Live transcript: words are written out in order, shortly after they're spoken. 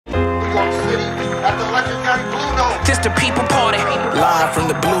New York City at the legendary Blue Note. This the people party. Live from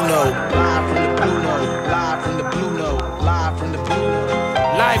the Blue Note. Live from the Blue Note. Live from the Blue Note. Live from the Blue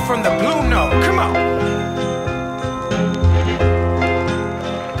Note. Live from the Blue Note. Come on.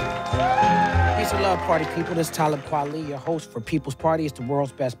 Peace and love, party people. This is Talib Kweli, your host for People's Party. It's the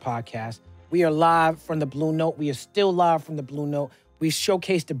world's best podcast. We are live from the Blue Note. We are still live from the Blue Note. We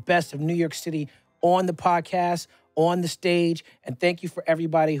showcase the best of New York City on the podcast, on the stage, and thank you for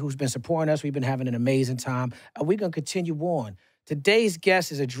everybody who's been supporting us. We've been having an amazing time, and we're going to continue on. Today's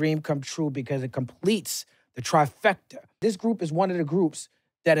guest is a dream come true because it completes the trifecta. This group is one of the groups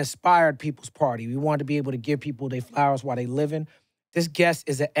that inspired People's Party. We wanted to be able to give people their flowers while they living. This guest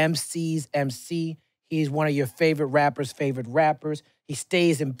is an MC's MC. He's one of your favorite rappers' favorite rappers. He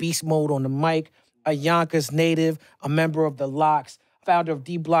stays in beast mode on the mic, a Yonkers native, a member of the LOX, founder of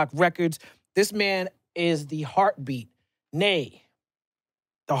D-Block Records. This man is the heartbeat, nay,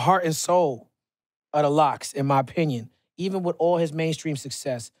 the heart and soul of the LOX, in my opinion. Even with all his mainstream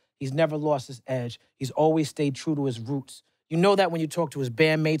success, he's never lost his edge. He's always stayed true to his roots. You know that when you talk to his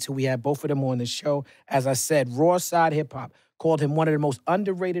bandmates, who we had both of them on the show. As I said, Raw Side Hip Hop called him one of the most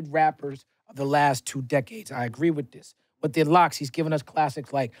underrated rappers of the last 2 decades. I agree with this. With the LOX, he's given us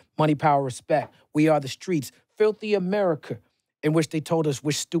classics like Money, Power, Respect, We Are the Streets, Filthy America, in which they told us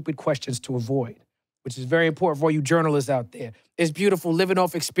which stupid questions to avoid, which is very important for you journalists out there. It's beautiful, living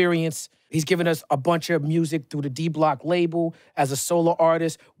off experience. He's given us a bunch of music through the D-Block label as a solo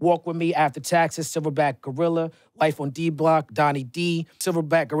artist. Walk With Me, After Taxes, Silverback Gorilla, Life on D-Block, Donnie D,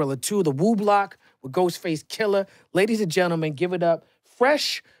 Silverback Gorilla 2, The Woo Block with Ghostface Killer. Ladies and gentlemen, give it up.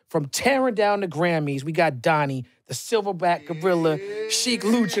 Fresh from tearing down the Grammys, we got Donnie, the Silverback Gorilla, Sheek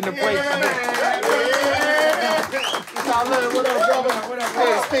Louch in the break. What up, brother? What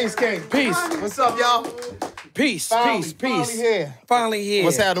up? Peace, King. Peace. What's up, y'all? Peace, Finally peace. Finally here.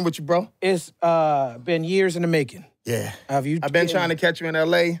 What's happening with you, bro? It's been years in the making. Yeah. Have you? I've been trying to catch you in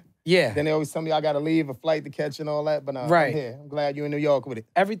L.A. Yeah. Then they always tell me I got to leave a flight to catch and all that, but right. I'm here. I'm glad you're in New York with it.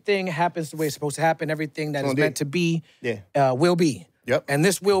 Everything happens the way it's supposed to happen. Everything that is meant to be will be. Yep. And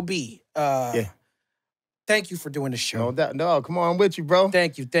this will be. Yeah. Thank you for doing the show. No doubt. No, come on, I'm with you, bro.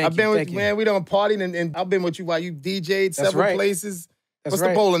 Thank you. I've been with you, man. We done partied, and I've been with you while you DJ'd several places. That's What's right.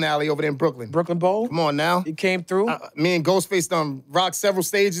 the bowling alley over there in Brooklyn? Brooklyn Bowl? Come on now. You came through? Me and Ghostface done rocked several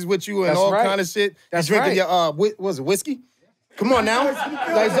stages with you and That's all right. kind of shit. That's you drinking right. your, what was it, whiskey? Come on now.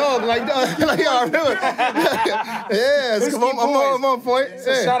 like, dog, y'all really. Yes, come on, I'm on point.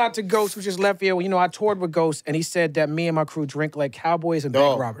 So shout out to Ghost, who just left here. You know, I toured with Ghost, and he said that me and my crew drink like cowboys and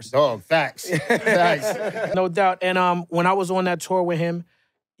bank robbers. Dog, facts. Facts. No doubt. And when I was on that tour with him,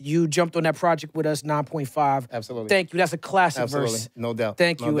 you jumped on that project with us, 9.5. Absolutely. Thank you. That's a classic Absolutely. verse. No doubt.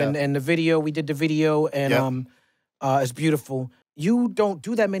 Thank you. No doubt. And the video, we did the video, and it's beautiful. You don't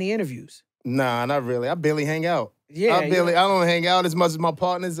do that many interviews. Nah, not really. I barely hang out. Yeah, I don't hang out as much as my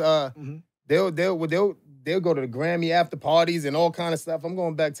partners. They'll go to the Grammy after parties and all kind of stuff. I'm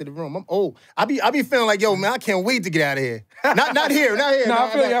going back to the room. I'm old. I be feeling like, yo, man, I can't wait to get out of here. not here. No,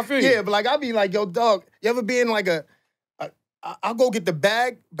 I feel you. Yeah, but like I be like, yo, dog, you ever been like I'll go get the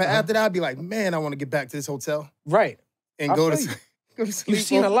bag, but after that I'll be like, man, I want to get back to this hotel. Right. And go to sleep. You've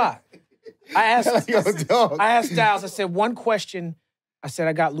seen a lot. I asked yo, dog. I asked Styles, I said, one question. I said,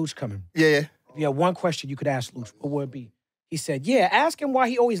 I got Louch coming. Yeah. Yeah, one question you could ask Louch. What would it be? He said, yeah, ask him why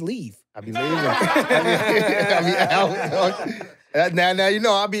he always leave. I be leaving. Now you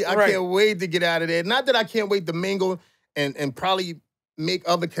know I can't wait to get out of there. Not that I can't wait to mingle and probably make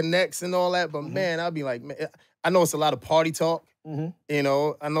other connects and all that, but man, I'll be like, man, I know it's a lot of party talk. You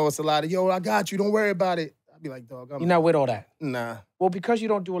know, I know it's a lot of, yo, I got you, don't worry about it. I'll be like, dog, You're not with all that? Nah. Well, because you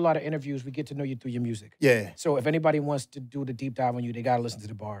don't do a lot of interviews, we get to know you through your music. Yeah. So if anybody wants to do the deep dive on you, they got to listen to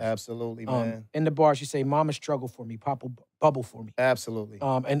the bars. Absolutely, man. In the bars, you say, Mama struggle for me, Papa bubble for me. Absolutely.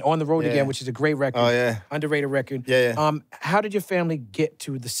 And On the Road Again, which is a great record. Oh, yeah. Underrated record. Yeah. How did your family get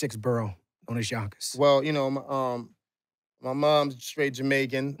to the 6th borough known as Yonkers? Well, you know, my mom's straight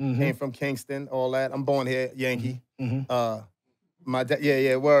Jamaican, came from Kingston, all that. I'm born here, Yankee. My dad,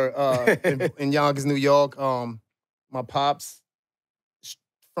 in Yonkers, New York. My pops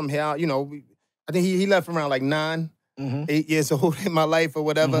from here, you know, I think he left around like 8 years old in my life or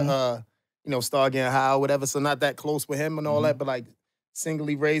whatever. You know, started getting high or whatever, so not that close with him and all that, but like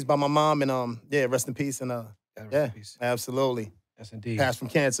singly raised by my mom and rest in peace and Rest in peace. Absolutely. Yes, indeed. Passed from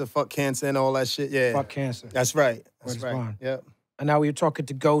cancer, fuck cancer and all that shit. Yeah. Fuck cancer. That's right. That's Word is right. bond. Yep. And now we were talking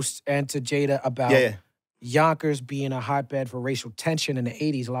to Ghost and to Jada about Yonkers being a hotbed for racial tension in the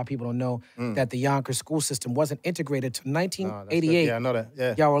 80s. A lot of people don't know that the Yonkers school system wasn't integrated until 1988. Yeah, I know that.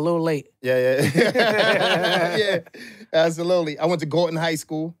 Yeah. Y'all were a little late. Yeah. Yeah, absolutely. I went to Gorton High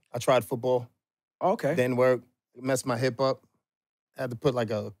School. I tried football. Okay. Didn't work. Messed my hip up. Had to put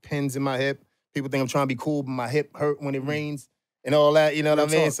like pins in my hip. People think I'm trying to be cool, but my hip hurt when it rains and all that. You know what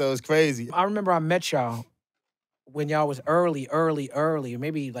I mean? So it's crazy. I remember I met y'all when y'all was early, or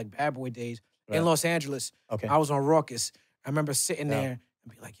maybe like Bad Boy days in Los Angeles. Okay. I was on Raucous. I remember sitting there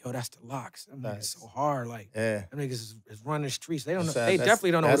and be like, yo, that's the LOX. Them niggas so hard. Like, them niggas is running the streets. They don't know. They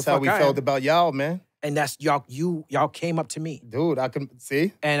definitely don't know who the fuck I am. That's how we felt about y'all, man. And that's y'all came up to me. Dude, I can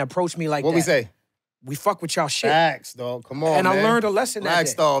see. And approached me like that. What we say? We fuck with y'all shit. Facts, dog. Come on, and man. I learned a lesson that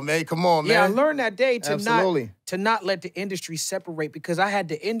day. Dog, man. Come on, man. Yeah, I learned that day to Absolutely. not let the industry separate, because I had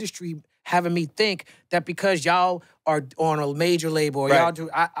the industry having me think that because y'all are on a major label or y'all do, you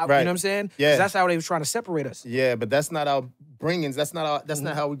know what I'm saying? Yeah. That's how they was trying to separate us. Yeah, but that's not our bringings. That's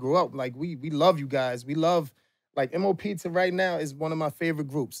not how we grew up. Like we love you guys. We love, like, MOP to right now is one of my favorite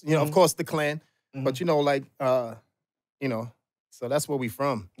groups. You know, of course the Clan, but you know, like you know, so that's where we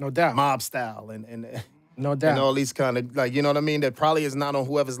from. No doubt. Mob style and no doubt. And all these kind of, like, you know what I mean? That probably is not on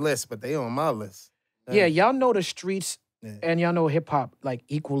whoever's list, but they on my list. Yeah, y'all know the streets and y'all know hip hop like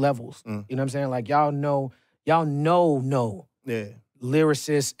equal levels. You know what I'm saying? Like y'all know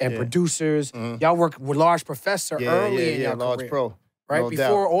lyricists and producers. Y'all work with Large Professor early in your Large career. Pro. Right? No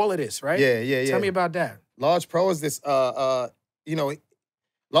Before doubt. all of this, right? Yeah. Tell me about that. Large Pro is this you know,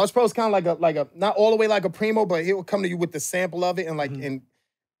 Large Pro is kind of like a not all the way like a primo, but he'll come to you with the sample of it and like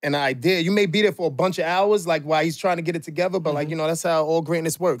an idea. You may be there for a bunch of hours, like while he's trying to get it together, but like, you know, that's how all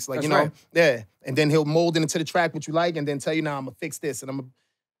greatness works. Like, That's you know, right. yeah. And then he'll mold it into the track what you like, and then tell you, now I'm gonna fix this, and I'm gonna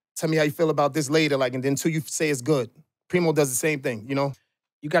tell me how you feel about this later. Like, and then until you say it's good. Primo does the same thing, you know?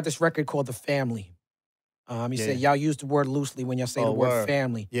 You got this record called The Family. You said y'all use the word loosely when y'all say the word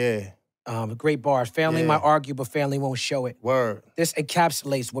family. Yeah. Great bars. Family might argue, but family won't show it. Word. This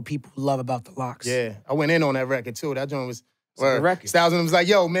encapsulates what people love about the LOX. Yeah. I went in on that record too. That joint was the record. Styles was like,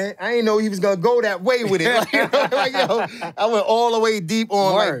 yo, man, I didn't know he was gonna go that way with it. Like, you know, like, yo, I went all the way deep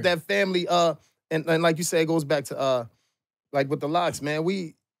on like that family. And like you said, it goes back to like with the LOX, man.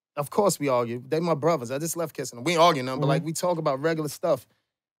 Of course we argue. They my brothers. I just left kissing them. We ain't arguing them, but like we talk about regular stuff.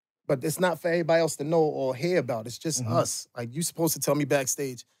 But it's not for everybody else to know or hear about. It's just us. Like, you supposed to tell me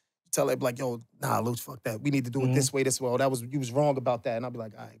backstage. Tell it like, yo, nah, Louch, fuck that. We need to do it this way, this way. Oh, you was wrong about that. And I'll be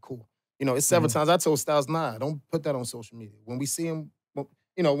like, all right, cool. You know, it's several times I told Styles, nah, don't put that on social media. When we see him,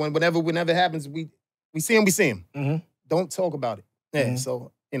 you know, whenever it happens, we see him. Don't talk about it. Yeah,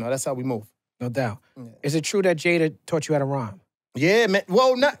 so, you know, that's how we move. No doubt. Yeah. Is it true that Jada taught you how to rhyme? Yeah, man.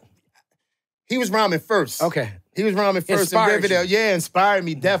 Well, he was rhyming first. Okay. He was rhyming first Inspired in Riverdale. you. Yeah, inspired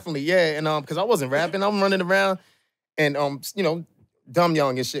me, definitely. Yeah, and because I wasn't rapping, I'm running around and you know, dumb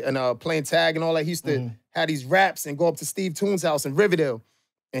young and shit, and playing tag and all that. He used to have these raps and go up to Steve Toon's house in Riverdale,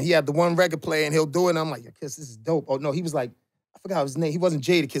 and he had the one record player, and he'll do it, and I'm like, yo, Kiss, this is dope. Oh, no, he was like, I forgot his name. He wasn't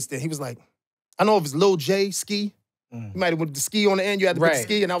Jada Kiss then. He was like, I know if it's Lil J, Ski. You might have with the ski on the end. You had to put the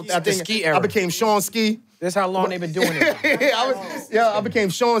ski, and I think ski era. I became Sean Ski. This how long they've been doing it. I became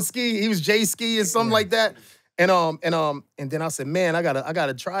Sean Ski. He was J Ski and something like that. And then I said, man, I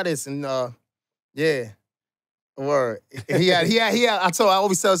gotta try this. And yeah. Word. He had, I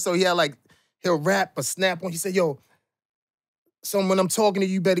always tell so he had like, he'll rap or snap on. He said, yo, so when I'm talking to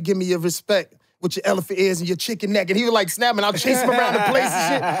you, you better give me your respect with your elephant ears and your chicken neck. And he was like snapping. I'll chase him around the place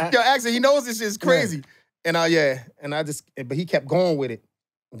and shit. Yo, actually, he knows this shit is crazy. Right. And but he kept going with it.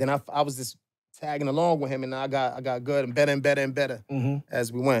 And then I was just tagging along with him, and I got good and better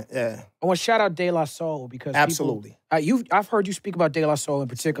as we went. Yeah. I want to shout out De La Soul because absolutely. I've heard you speak about De La Soul in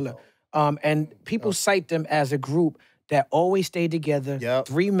particular. And people cite them as a group that always stayed together. Yep.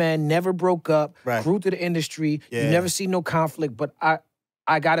 3 men, never broke up, grew through the industry. Yeah. You never see no conflict. But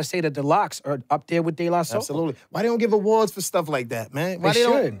I gotta say that the LOX are up there with De La Soul. Absolutely. Why they don't give awards for stuff like that, man? They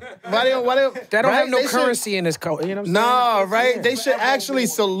should. Why they don't They don't have no currency in this culture. You know what I'm saying? Nah, right? They should actually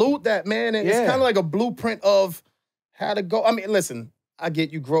salute that, man. And it's kind of like a blueprint of how to go. I mean, listen, I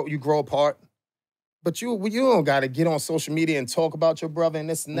get you grow apart. But you don't got to get on social media and talk about your brother and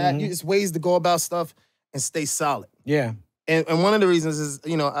this and that. It's ways to go about stuff and stay solid. Yeah. And one of the reasons is,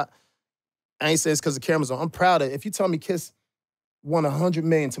 you know, I ain't saying it's because the camera's on. I'm proud of it. If you tell me Kiss won 100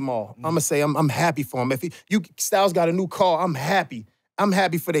 million tomorrow, I'm going to say I'm happy for him. If Styles got a new car, I'm happy. I'm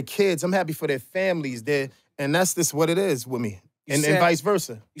happy for their kids. I'm happy for their families. And that's just what it is with me. And vice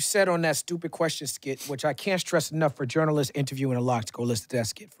versa. You said on that stupid question skit, which I can't stress enough for journalists interviewing a LOX, go listen to that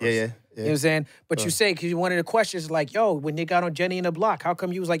skit first. Yeah. You know what I'm saying? But you say, because one of the questions is like, yo, when they got on Jenny and the Block, how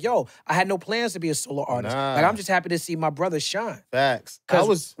come you was like, yo, I had no plans to be a solo artist. Nah. Like, I'm just happy to see my brother shine. Facts.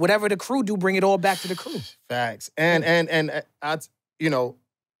 Because whatever the crew do, bring it all back to the crew. Facts. And I, you know,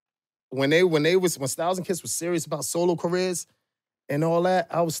 when Styles and Kiss was serious about solo careers, and all that,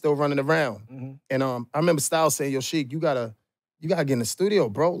 I was still running around. And I remember Styles saying, yo, Sheek, you gotta get in the studio,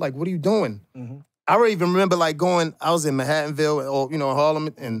 bro. Like, what are you doing? I don't even remember like going, I was in Manhattanville or, you know,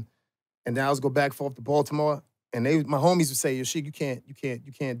 Harlem, and then I was go back and forth to Baltimore. And my homies would say, yo, Sheek, you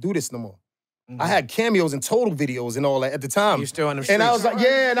can't do this no more. I had cameos and Total videos and all that at the time. You still on the streets. And I was like,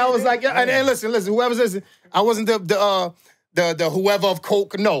 yeah, and I was like, yeah. And listen, whoever's listening, I wasn't the whoever of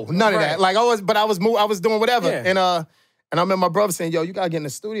coke, no, none of that. Like I was doing whatever. Yeah. And I remember my brother saying, yo, you gotta get in the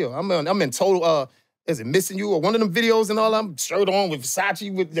studio. I'm in Total, is it Missing You or one of them videos and all? I'm shirt on with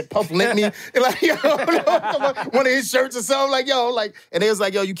Versace with the Puff lent me. And like, yo, one of his shirts or something. Like, yo, like, and they was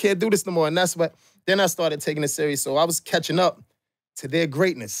like, yo, you can't do this no more. And that's what, then I started taking it serious. So I was catching up to their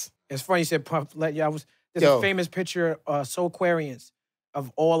greatness. It's funny you said Puff let you. There's a famous picture, Soulquarians,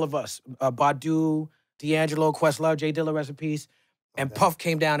 of all of us. Badu, D'Angelo, Questlove, J Dilla, rest in peace. And Puff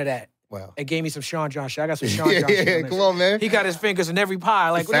came down to that. Wow. And gave me some Sean John shit. I got some Sean John shit. Yeah, come on, man. He got his fingers in every pie.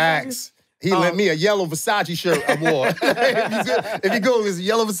 Like, Facts. He lent me a yellow Versace shirt I wore. If you go, it was a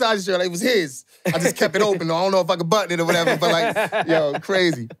yellow Versace shirt. Like, it was his. I just kept it open. I don't know if I could button it or whatever, but like, yo,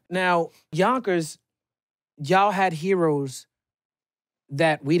 crazy. Now, Yonkers, y'all had heroes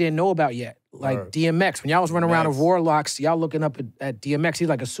that we didn't know about yet. Like DMX. When y'all was running around with Warlocks, y'all looking up at DMX. He's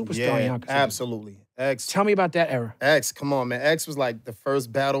like a superstar in Yonkers. Absolutely. X. Tell me about that era. X, come on, man. X was like the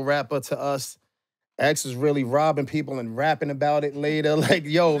first battle rapper to us. X was really robbing people and rapping about it later. Like,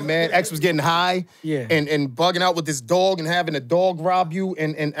 yo, man, X was getting high and bugging out with this dog and having a dog rob you.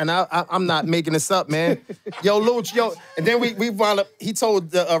 And I'm not making this up, man. Yo, Louch, yo. And then we wound up, he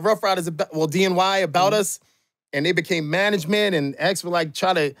told the Rough Riders, DNY about us. And they became management. And X would like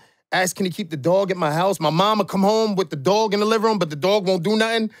try to ask, can he keep the dog at my house? My mama come home with the dog in the living room, but the dog won't do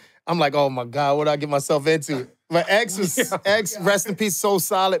nothing. I'm like, oh my God, what did I get myself into? But X was, X, rest in peace, so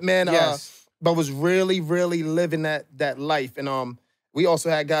solid, man. Yes. But was really, really living that life. And we also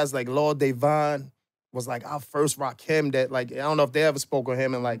had guys like Lord Devon was like our first Rakim that like, I don't know if they ever spoke on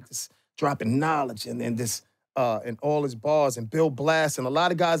him and like just dropping knowledge and this and all his bars and Bill Blast and a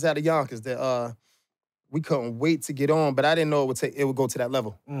lot of guys out of Yonkers that we couldn't wait to get on, but I didn't know it would go to that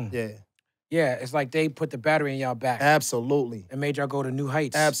level. Yeah. Yeah, it's like they put the battery in y'all back. Absolutely. And made y'all go to new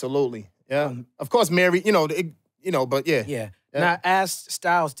heights. Absolutely. Yeah. Of course, Mary, but yeah. Yeah. Now, I asked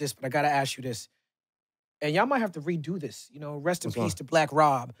Styles this, but I got to ask you this. And y'all might have to redo this. You know, rest in peace to Black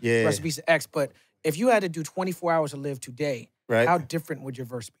Rob. Yeah. Rest in peace to X. But if you had to do 24 hours to live today, how different would your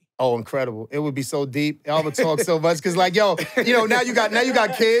verse be? Oh, incredible. It would be so deep. I would talk so much. Cause like, yo, now you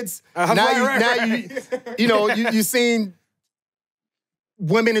got kids. You seen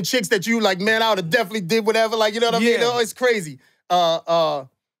women and chicks that you like, man, I would have definitely did whatever. Like, you know what I mean? Oh, it's crazy. It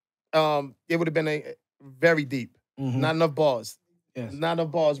would have been very deep. Not enough bars. Yes. Not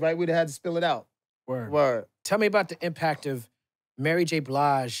enough bars, right? We'd have had to spill it out. Word. Tell me about the impact of Mary J.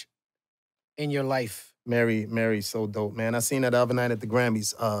 Blige in your life. Mary's so dope, man. I seen that the other night at the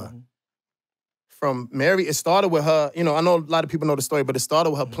Grammys. From Mary, it started with her, I know a lot of people know the story, but it started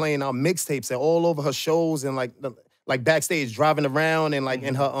with her playing our mixtapes all over her shows and like backstage, driving around and like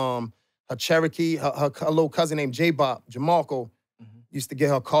in her Cherokee, her little cousin named J-Bop, Jamarco, used to get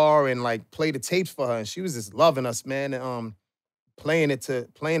her car and like play the tapes for her. And she was just loving us, man. And playing it to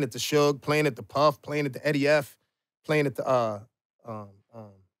Suge, playing it to Puff, playing it to Eddie F, playing it to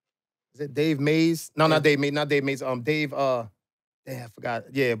is it Dave Mays? No, not Dave Mays. Dave. I forgot.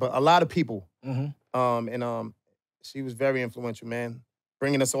 Yeah, but a lot of people. She was very influential, man.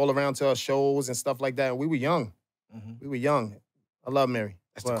 Bringing us all around to her shows and stuff like that. And we were young. We were young. I love Mary.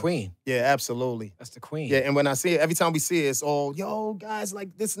 That's the queen. Yeah, absolutely. That's the queen. Yeah, and when I see it, every time we see it, it's all, yo, guys,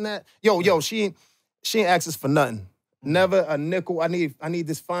 like this and that. Yo, she ain't asked us for nothing. Never a nickel. I need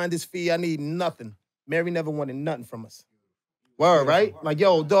this finder's fee. I need nothing. Mary never wanted nothing from us. Word, right? Like,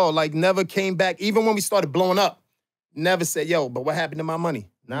 yo, dog, like never came back. Even when we started blowing up, never said, yo, but what happened to my money?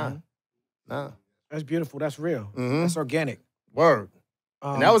 Nah. That's beautiful. That's real. That's organic. Word.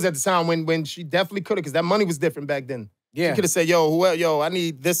 And that was at the time when she definitely could have, because that money was different back then. Yeah. She could have said, yo, I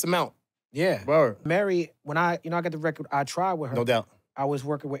need this amount. Yeah. Word. Mary, when I got the record, I tried with her. No doubt. I was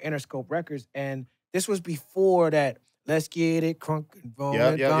working with Interscope Records, and this was before that, let's get it crunk and bone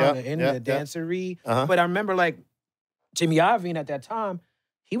in the dancery. But I remember like Jimmy Iovine at that time,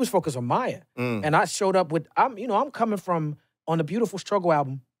 he was focused on Maya. And I showed up with, I'm coming from, on the Beautiful Struggle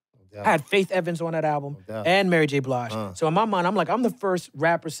album, I had Faith Evans on that album and Mary J. Blige. So in my mind, I'm like, I'm the first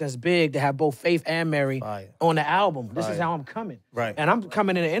rapper since Big to have both Faith and Mary on the album. This is how I'm coming. Right. And I'm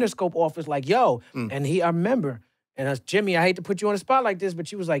coming in the Interscope office like, yo. And I remember, and I was, Jimmy, I hate to put you on the spot like this, but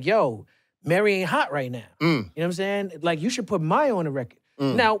she was like, yo, Mary ain't hot right now. You know what I'm saying? Like, you should put Maya on the record.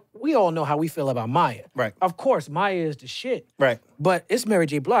 Now, we all know how we feel about Maya. Right. Of course, Maya is the shit. Right. But it's Mary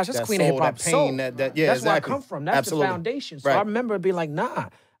J. Blige. That's That Queen of soul, Hip Hop that pain, soul. yeah, That's where I exactly. come from. That's Absolutely. the foundation. So Right. I remember being like, nah,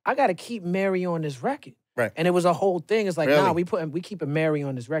 I got to keep Mary on this record. Right. And it was a whole thing. It's like, Really? nah, we keeping Mary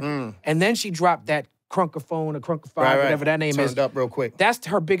on this record. And then she dropped that Crunkaphone or Crunkified, whatever that name Turned is. up real quick. That's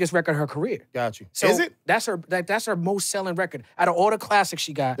her biggest record of her career. Got you. So Is it? That's her most selling record. Out of all the classics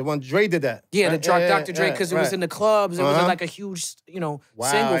she got. The one Dre did that. Yeah, right? the Dr. Dre, because it was in the clubs. It was like a huge, Wow,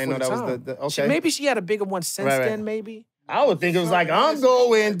 single I for know the that was time. okay. Maybe she had a bigger one since Right. then, maybe. I would think it was like, I'm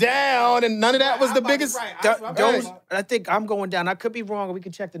going down, and none of that was the biggest. I think I'm going down. I could be wrong. We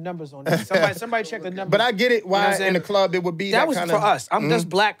can check the numbers on that. Somebody check the numbers. But I get it. Why You know what I'm in the saying? club it would be that that was kind for of us. That's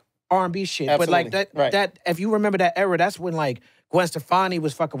black R&B shit. But like Absolutely. Right. that, if you remember that era, that's when like Gwen Stefani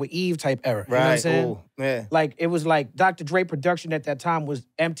was fucking with Eve type era. You know what I'm Right. saying? Ooh, yeah. Like it was like Dr. Dre production at that time was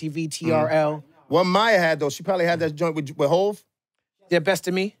MTV, TRL. What Maya had though, she probably had that joint with Hov. Yeah, Best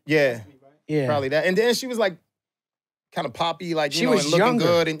of Me. Yeah, Yeah. probably that. And then she was like kind of poppy, like She you know, was and looking younger.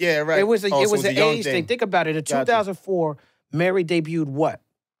 good, and yeah, right. It was Oh, it so was an young age thing. Think about it. In Got you. 2004, Mary debuted what?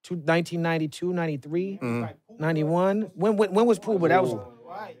 1992, 93, 91. When was Pooh?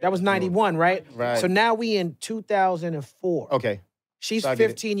 That was 91, right? Right. So now we in 2004. Okay, She's So I get it.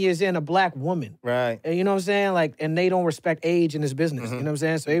 15 years in, a black woman. right. And you know what I'm saying? Like, and they don't respect age in this business. You know what I'm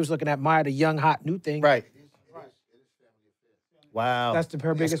saying? So he was looking at Maya, the young, hot, new thing. Right. Wow. That's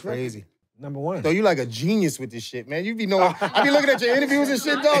her biggest record. crazy. Number one. So you like a genius with this shit, man. You be knowing. I be looking at your interviews and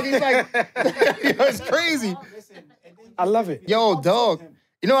shit, dog. He's like, yo, it's crazy. I love it. Yo, dog.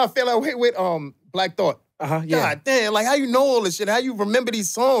 You know, I feel like with Black Thought. Yeah. God damn, like how you know all this shit? How you remember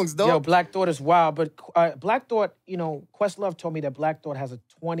these songs, dog? Yo, Black Thought is wild. But Black Thought, you know, Questlove told me that Black Thought has a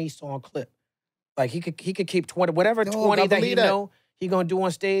 20-song clip. Like he could keep 20, whatever Dog, 20 I that he believe that. know he gonna do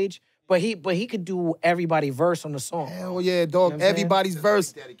on stage. But he could do everybody verse on the song. Hell yeah, dog. You know what I'm saying? Everybody's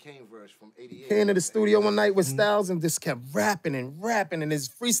verse. Daddy Kane verse from 88. Came to the studio one night with Styles and just kept rapping, and his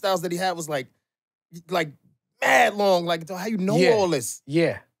freestyles that he had was like mad long. Like, dog, how you know Yeah. all this?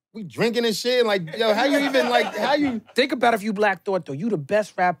 Yeah. We drinking and shit. Like, yo, how you even how you? Think about if you Black Thought though. You the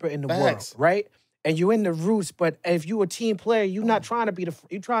best rapper in the Facts. world, right? And you in the roots, but if you a team player, you not trying to be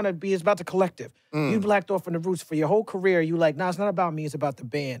you trying to be, it's about the collective. You Black Thought from the roots for your whole career. You like, nah, it's not about me, it's about the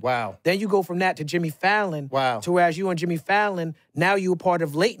band. Wow. Then you go from that to Jimmy Fallon. Wow. To whereas you and Jimmy Fallon, now you a part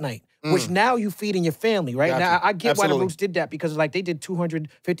of Late Night, which now you feeding your family, right? Got Now you. I get why the Absolutely. Roots did that because like they did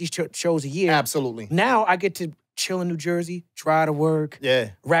 250 shows a year. Absolutely. Now I get to chill in New Jersey, try to work, Yeah.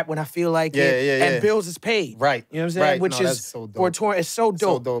 rap when I feel like Yeah, it, yeah, and yeah. bills is paid. Right. You know what I'm saying? Right. Which No, is that's so dope. for a tour, it's so dope.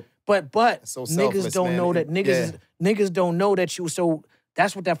 So dope. But So niggas selfless, don't man. know that niggas don't know that you so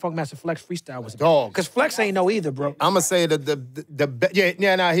that's what that Funkmaster Flex freestyle was about. Dog. Cause Flex ain't know either, bro. I'ma say he didn't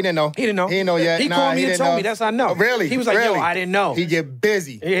know. He didn't know. He didn't know yet. He called me and didn't told know. me. That's how I know. Oh, really? He was like, Really? yo, I didn't know. He get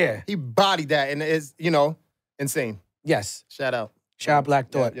busy. Yeah. He bodied that and it's, insane. Yes. Shout out. Shout out Black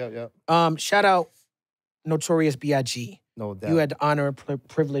Thought. Yeah. Shout out Notorious B.I.G. No doubt. You had the honor and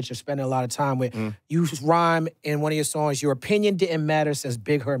privilege of spending a lot of time with. You rhyme in one of your songs, your opinion didn't matter, says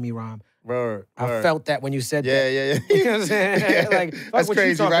Big Heard Me rhyme. Word. I felt that when you said Yeah, that. yeah, yeah. You know what I'm saying? Like, fuck That's what you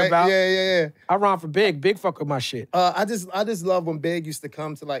crazy, talking right? about. Yeah. I rhyme for Big. Big fuck with my shit. I just love when Big used to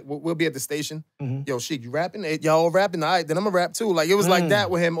come to like we'll be at the station. Yo, Sheek, you rapping? Y'all all rapping? All right, then I'm gonna rap too. Like it was like that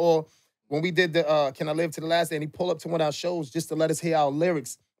with him. Or when we did the Can I Live to the Last Day, and he pulled up to one of our shows just to let us hear our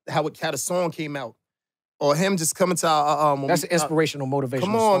lyrics, how the song came out, or him just coming to our when That's we- an inspirational, motivational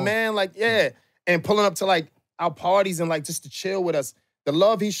Come on, song. man. Like, yeah. And pulling up to like our parties and like just to chill with us. The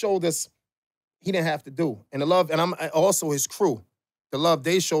love he showed us, he didn't have to do. And the love, and I'm also his crew. The love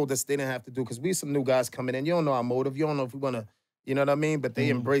they showed us, they didn't have to do. Because we some new guys coming in. You don't know our motive. You don't know if we want to, you know what I mean? But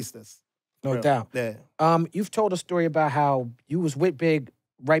they embraced us. No Real. doubt. Yeah. You've told a story about how you was with Big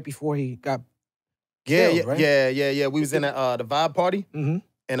right before he got killed, right? Yeah. We was in the vibe party. Mm-hmm.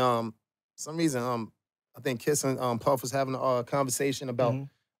 And some reason, I think Kiss and Puff was having a conversation about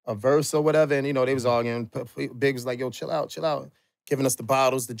Mm-hmm. a verse or whatever. And, they was arguing. Big was like, yo, chill out. Giving us the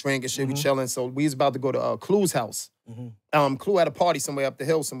bottles, the drink and shit. We chilling. So we was about to go to Clue's house. Clue had a party somewhere up the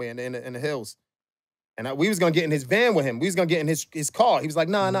hill, somewhere in the hills. And we was gonna get in his van with him. We was gonna get in his car. He was like,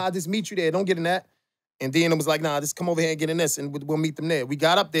 nah, I'll just meet you there. Don't get in that. And then it was like, nah, just come over here and get in this, and we'll meet them there. We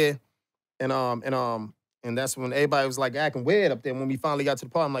got up there, and that's when everybody was like acting weird up there. When we finally got to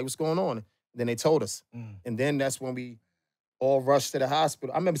the party, I'm like, what's going on? And then they told us. And then that's when we all rushed to the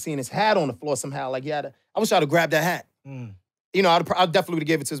hospital. I remember seeing his hat on the floor somehow. Like, I wish I'd have grabbed that hat. I definitely would have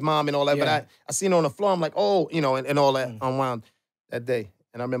gave it to his mom and all that, Yeah. but I seen it on the floor. I'm like, oh, and all that unwound that day.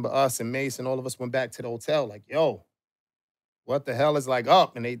 And I remember us and Mace and all of us went back to the hotel like, yo, what the hell is like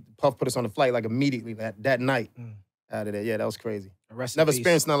up? And Puff put us on the flight like immediately that night. out of there. Yeah, that was crazy. Rest in Never peace.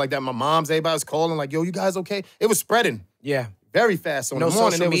 experienced nothing like that. My mom's, everybody was calling like, yo, you guys okay? It was spreading Yeah. very fast. So in No the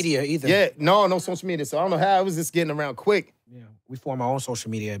morning, social it was, media either. Yeah, no social media. So I don't know how it was just getting around quick. Yeah. We formed our own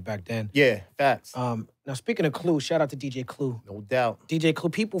social media back then. Yeah, facts. Now, speaking of Clue, shout out to DJ Clue. No doubt. DJ Clue,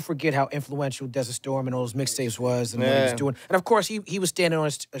 people forget how influential Desert Storm and all those mixtapes was and what he was doing. And of course, he was standing on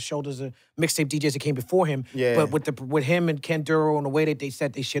his shoulders of mixtape DJs that came before him. Yeah. But with him and Ken Duro and the way that they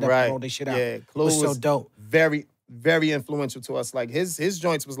set their shit up and rolled their shit out Clue was so dope. Very, very influential to us. Like his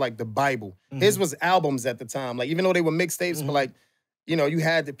joints was like the Bible. His was albums at the time. Like even though they were mixtapes, but like, you know, you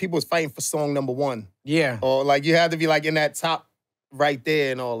had people was fighting for song number 1. Yeah. Or like you had to be like in that top right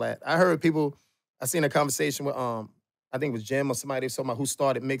there and all that. I heard people, I seen a conversation with I think it was Jim or somebody, they was talking about who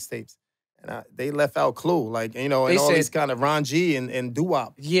started mixtapes. And they left out Clue, like, you know, and all these kind of Ron G and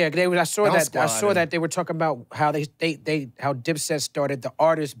doo-wop. Yeah, I saw that they were talking about how how Dipset started the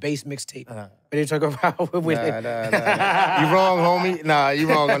artist-based mixtape. But they talk about Nah. You wrong, homie. Nah, you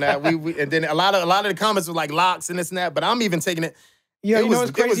wrong on that. And then a lot of the comments were like LOX and this and that, but I'm even taking it. Yeah, you know what's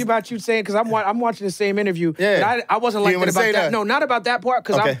crazy about you saying, because I'm watching the same interview. Yeah. I wasn't like that about that. No, not about that part,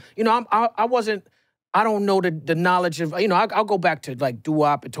 because Okay. I don't know the knowledge of, you know, I'll go back to like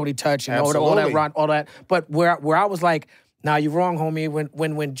doo-wop and Tony Touch and all that. But where I was like, nah, you're wrong, homie.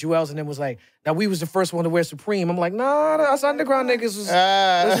 When Jewels and them was like, now we was the first one to wear Supreme. I'm like, nah, us underground niggas was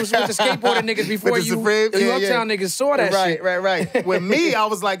with the skateboarding niggas before you Uptown niggas saw that shit. Right. With me, I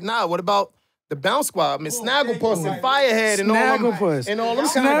was like, nah, what about the Bounce Squad? Miss Snagglepuss and Firehead and all them guys.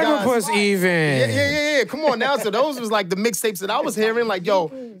 Snagglepuss even. Yeah. Come on now. So those was like the mixtapes that I was hearing, like, yo,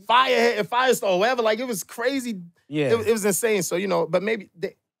 Firehead and Firestar, whatever. Like, it was crazy. Yeah. It was insane. So, you know, but maybe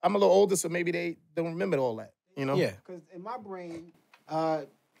I'm a little older, so maybe they don't remember all that, you know? Yeah. Because in my brain,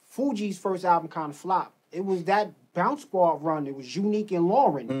 Fuji's first album kind of flopped. It was that Bounce Squad run. It was Unique and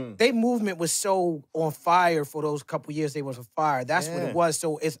Lauren. They movement was so on fire for those couple years they was on fire. That's what it was.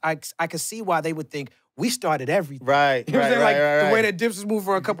 So I can see why they would think we started everything. Right, You know what I'm saying? Like the way that Dips was moving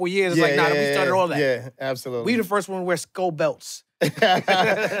for a couple years, it's like, nah, we started all that. Yeah, absolutely. We the first one to wear skull belts. They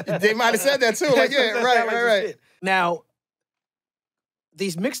might have said that too. Like, yeah, right. Now,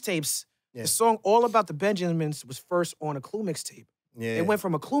 these mixtapes, the song All About the Benjamins was first on a Clue mixtape. Yeah. It went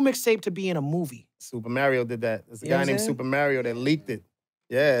from a Clue mixtape to being a movie. Super Mario did that. There's a You know guy what I'm named saying? Super Mario that leaked it.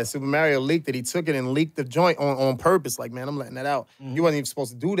 Yeah, Super Mario leaked it. He took it and leaked the joint on purpose. Like, man, I'm letting that out. You wasn't even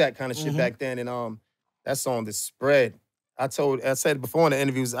supposed to do that kind of shit back then. And that song just spread. I said before in the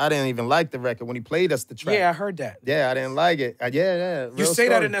interviews, I didn't even like the record when he played us the track. Yeah, I heard that. Yeah, I didn't like it. Yeah. You say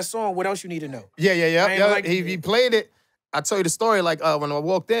that in that song. What else you need to know? Yeah. He played it. I tell you the story. Like when I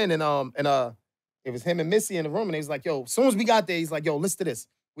walked in and it was him and Missy in the room, and he was like, "Yo." As soon as we got there, he's like, "Yo, listen to this."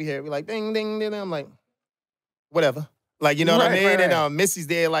 We like, ding, ding, ding. I'm like, whatever. Like, you know what I mean? Right. And Missy's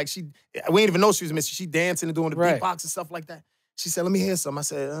there, like we didn't even know she was Missy. She dancing and doing the beatbox and stuff like that. She said, "Let me hear some." I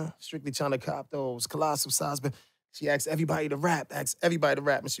said, "Strictly trying to cop those colossal size." But she asked everybody to rap. And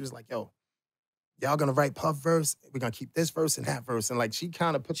she was like, "Yo, y'all gonna write Puff verse? We're gonna keep this verse and that verse." And like, she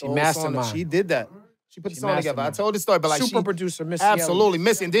kind of put the whole song. She did that. She put the song together. I told the story, but like super producer, Missy. Absolutely,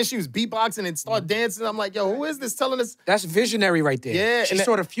 Missy. And then she was beatboxing and started dancing. I'm like, yo, who is this telling us? That's visionary right there. Yeah, she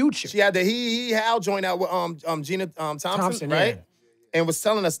saw the future. She had the He How joint out with Gina Thompson, right? Yeah. And was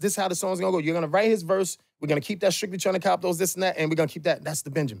telling us this is how the song's gonna go. You're gonna write his verse. We're gonna keep that strictly trying to cop those, this and that, and we're gonna keep that. That's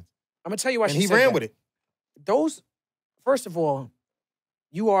the Benjamin. I'm gonna tell you why and she he said ran that. with it. Those, first of all,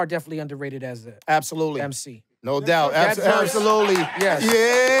 you are definitely underrated as a absolutely MC. No doubt. Absolutely. Yes.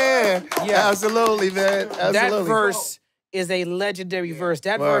 Yeah. Absolutely, man. Absolutely. That verse is a legendary verse.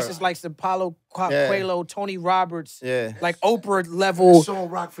 That verse is like some Paulo Coelho, Tony Roberts, like Oprah level. That song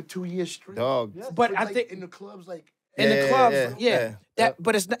rocked for 2 years straight. Dog. Yeah, but I like think in the clubs, like in the clubs,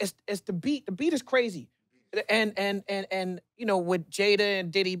 But it's the beat. The beat is crazy. And you know what Jada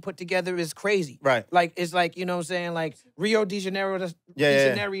and Diddy put together is crazy. Right. Like it's like, you know what I'm saying? Like Rio de Janeiro, de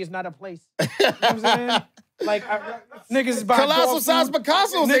Janeiro is not a place. You know what I'm saying? Like niggas is buying colossal size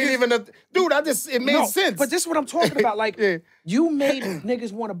Picasso's ain't even a dude. It made sense. But this is what I'm talking about. Like you made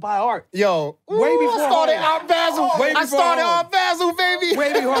niggas want to buy art. Yo, way before I started Art Basel. I started Art Basel, baby.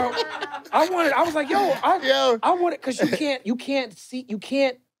 Way before. I was like, I want it because you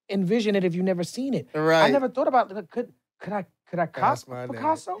can't envision it if you never seen it. Right. I never thought about it. Could I cop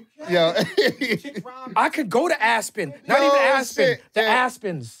Picasso? Yo. I could go to Aspen. Not even Aspen. Shit. The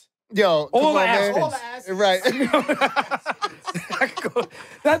Aspens. Yo, all the Aspens. Right.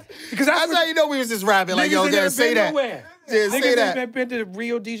 Because that's how you know we was just rapping. Like, yo, gotta say that. Yeah, say Niggas that. have been to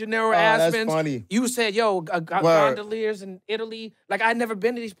Rio de Janeiro, that's Aspens. funny. You said, yo, gondoliers in Italy. Like, I'd never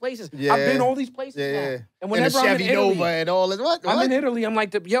been to these places. Yeah. I've been all these places Yeah. now. And And whenever the I'm in Chevy Italy, Nova and all that. What? I'm in Italy, I'm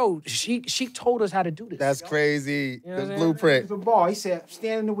like, yo, she told us how to do this. That's crazy. know The what I'm saying? blueprint. The bar. He said,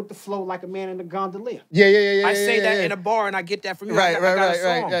 standing there with the flow like a man in a gondolier. Yeah. I say that in a bar and I get that from you. Right, I got a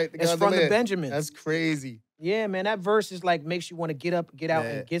right. song. The It's from the gondolier. Benjamins. That's crazy. Yeah, man, that verse is like makes you want to get up, get out,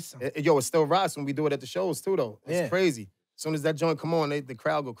 and get some. Yo, it still rocks when we do it at the shows too, though. It's Yeah. crazy. As soon as that joint come on, the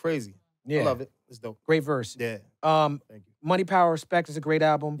crowd go crazy. Yeah. I love it. It's dope. Great verse. Yeah. Thank you. Money, Power, Respect is a great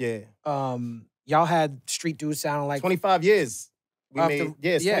album. Yeah. Y'all had Street Dudes sounding like 25 years. We After- made,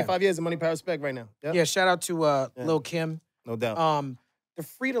 it's yeah. 25 years of Money, Power, Respect right now. Yep. Yeah, shout out to Lil Kim. No doubt. The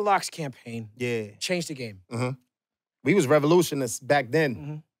Free the LOX campaign Yeah. changed the game. We was revolutionists back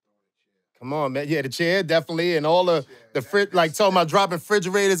then. Come on, man. Yeah, the chair, definitely. And all the like talking about dropping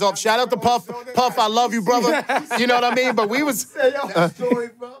refrigerators off. Shout out to Puff. Puff, I love you, brother. You know what I mean? But we was... Story,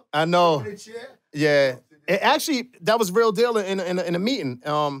 bro. I know. On the chair. Yeah. Actually, that was real deal in a meeting.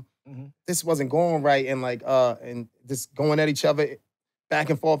 This wasn't going right and just going at each other back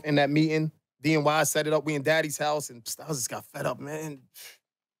and forth in that meeting. D&Y set it up. We in Daddy's house and Styles just got fed up, man.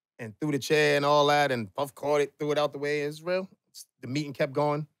 And threw the chair and all that. And Puff caught it, threw it out the way. It was real. The meeting kept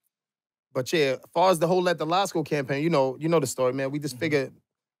going. But yeah, as far as the whole Let the Law School campaign, you know the story, man. We just figured,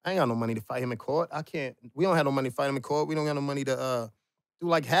 I ain't got no money to fight him in court. We don't have no money to fight him in court. We don't got no money to do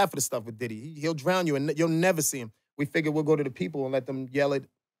like half of the stuff with Diddy. He'll drown you and you'll never see him. We figured we'll go to the people and let them yell at,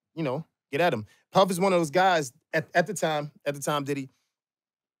 get at him. Puff is one of those guys at the time, Diddy,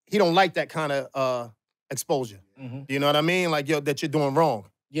 he don't like that kind of exposure. You know what I mean? Like, that you're doing wrong.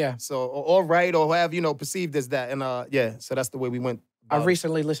 Yeah. So, or right, or have, perceived as that. And yeah, so that's the way we went. I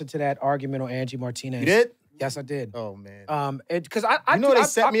recently listened to that argument on Angie Martinez. You did? Yes, I did. Oh, man. Because they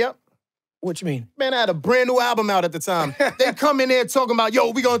set me up? What you mean? Man, I had a brand new album out at the time. They come in there talking about, yo,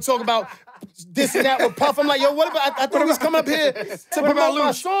 we gonna talk about this and that with Puff. I'm like, yo, what about, I thought he was coming up here to promote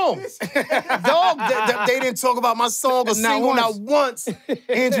my song. Dog, they didn't talk about my song or single not once.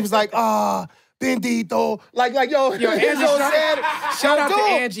 Angie was like, Bendito. Like, yo, Angie, shout out to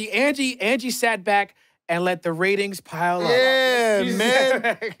Angie. Angie sat back and let the ratings pile up. Yeah,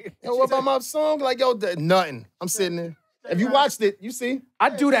 man. Yo, what about my song? Like, yo, nothing. I'm sitting there. If you watched it, you see.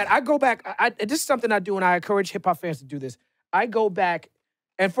 I do that. I go back. This is something I do, and I encourage hip-hop fans to do this. I go back,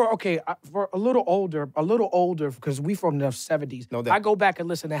 and for a little older, because we from the 70s, No doubt. I go back and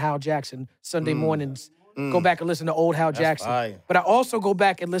listen to Hal Jackson Sunday mornings. Go back and listen to old Hal Jackson. fire. But I also go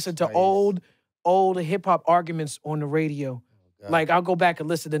back and listen to old hip-hop arguments on the radio. Like, I'll go back and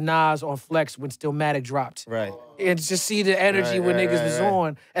listen to Nas on Flex when Stillmatic dropped. Right. And just see the energy when niggas was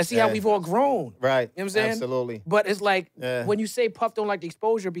on and see how we've all grown. Right. You know what I'm saying? Absolutely. But it's like, Yeah. when you say Puff don't like the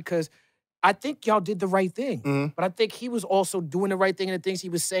exposure, because I think y'all did the right thing. But I think he was also doing the right thing in the things he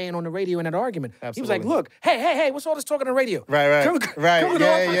was saying on the radio in that argument. He was like, Absolutely. look, hey, what's all this talking on the radio? Right. Come Right. to the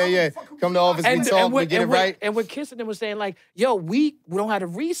office. Yeah. Come to the office, we talk, we get it right. And when Kiss and them was saying, like, yo, we don't have the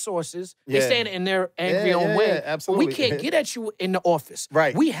reasources. They're Yeah. saying it in their angry own yeah, way. yeah, absolutely. But we can't get at you in the office.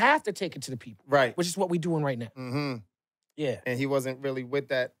 Right. We have to take it to the people. Right. Which is what we're doing right now. Mm-hmm. Yeah. And he wasn't really with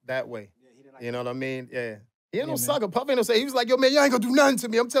that way. You know what I mean? Yeah. He ain't no man. sucker. Puff ain't no say. He was like, yo, man, y'all ain't gonna do nothing to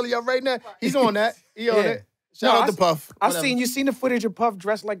me. I'm telling y'all right now. He's on that. He on Yeah. it. Shout out to Puff. You seen the footage of Puff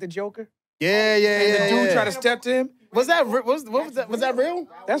dressed like the Joker? Yeah. And the dude tried to step to him? Was that what was that? Was that real?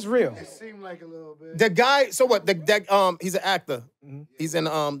 That's real. It seemed like a little bit. The guy. So what? He's an actor. He's in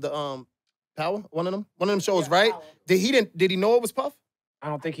the Power. One of them shows, right? Did he know it was Puff? I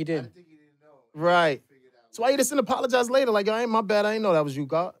don't think he did. I think he didn't know. Right. So why you just didn't apologize later? Like, I ain't my bad. I ain't know that was you,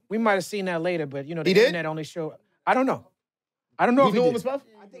 God. We might have seen that later, but the He did? internet only showed. I don't know. I don't know You if he knew did. it was Puff?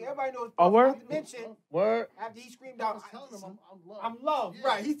 I think everybody knows. Oh, word? Not to mention, Word. after he screamed out, Telling him I'm loved. I'm loved.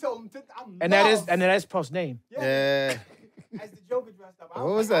 Right. He told him, I'm And loved. that is Puff's name. Yeah. As the Joker dressed up. I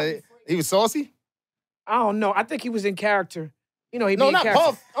What was like, that? I'll be He was saucy? I don't know. I think he was in character. He No, be in not character.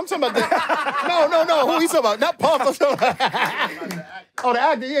 Puff. I'm talking about the. No. Who he talking about? Not Puff. I'm talking about. Oh, the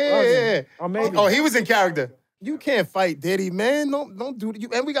actor. Yeah. Or maybe. Oh, he was in character. You can't fight Diddy, man. Don't do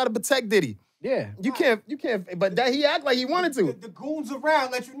that. And we gotta protect Diddy. Yeah. You can't. But that he act like he wanted to. The goons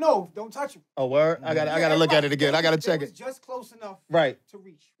around let you know, don't touch him. Oh, word. I gotta look at it again. I gotta check was it. just close enough Right. to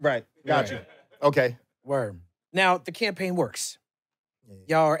reach. Right. Got you. Okay. Word. Now, the campaign works.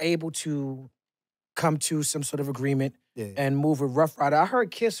 Y'all are able to come to some sort of agreement and move with Rough Rider. I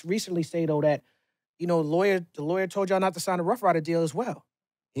heard Kiss recently say, though, that, the lawyer told y'all not to sign a Rough Rider deal as well.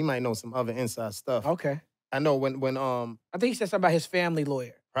 He might know some other inside stuff. Okay. I know when I think he said something about his family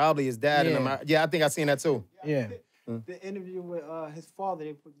lawyer. probably his dad and Yeah. him. Yeah, I think I seen that too. Yeah. The interview with his father,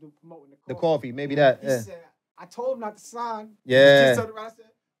 they put promoting The coffee, maybe that. He Yeah. said, I told him not to sign. Yeah. He just turned around and said,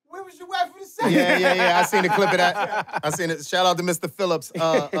 "Where was you at for the second?" Yeah. I seen the clip of that. I seen it. Shout out to Mr. Phillips.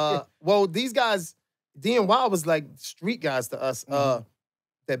 Well, these guys, D&Y was like street guys to us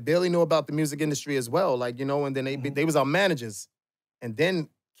that barely knew about the music industry as well. Like, you know, and then they was our managers. And then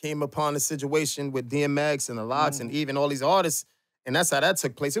came upon a situation with DMX and the LOX and even all these artists. And that's how that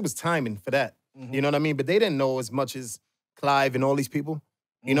took place. It was timing for that. You know what I mean? But they didn't know as much as Clive and all these people,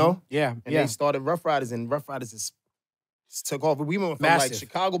 you know? Yeah, And they started Rough Riders, and Rough Riders just took off. We went from like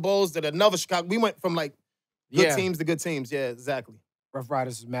Chicago Bulls to another Chicago. We went from like good teams to good teams. Yeah, exactly. Rough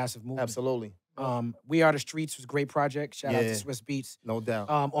Riders is a massive movement. Absolutely. We Are the Streets was a great project. Shout out to Swiss Beats. No doubt.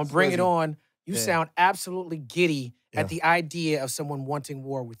 On Bring It On, you sound absolutely giddy at the idea of someone wanting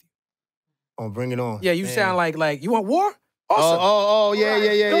war with you. On Bring It On. Yeah, you sound like, you want war? Awesome. Oh,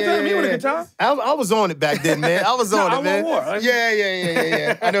 yeah. Don't tell me you want a good time. I was on it back then, man. I was on it, man. I want war.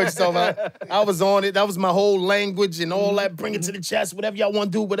 Yeah. I know what you're talking about. I was on it. That was my whole language and all that. Bring it to the chest, whatever y'all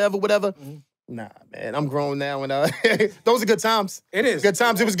want to do, whatever. Nah, man, I'm grown now, and those are good times. It is. Good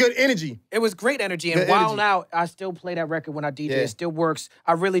times. It was good energy. It was great energy. And Good Wild energy. Out, I still play that record when I DJ. Yeah. It still works.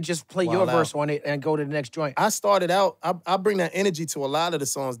 I really just play your Wild Out. verse on it and go to the next joint. I started out, I bring that energy to a lot of the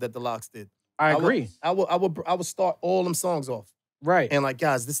songs that the LOX did. I agree. I would start all them songs off. Right. And like,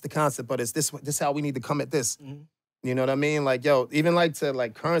 guys, this is the concept, but it's this how we need to come at this. You know what I mean? Like, yo, even like to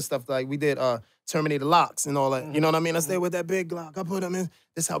like current stuff, like we did Terminator LOX and all that. You know what I mean? I stay with that big Glock. I put them in.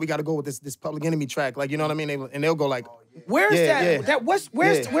 This is how we got to go with this Public Enemy track. Like, you know what I mean? And they'll go like, Where's that? Yeah.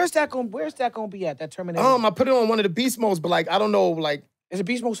 Where's that gonna be at? That Terminator? I put it on one of the Beast Modes, but like, I don't know, like. Is it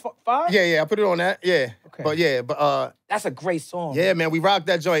Beast Mode 5? Yeah, I put it on that. Yeah. Okay. But that's a great song. yeah, man, we rocked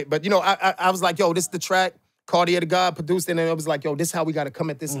that joint. But you know, I was like, yo, this is the track. Cartier the God produced it, and it was like, yo, this is how we got to come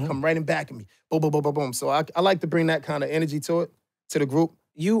at this and come right in back at me. Boom, boom, boom, boom, boom. So I like to bring that kind of energy to it, to the group.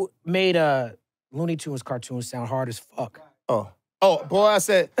 You made Looney Tunes cartoons sound hard as fuck. Oh, boy, I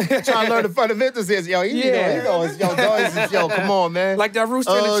said, trying to learn the fundamentals is, yo, yo, come on, man. Like that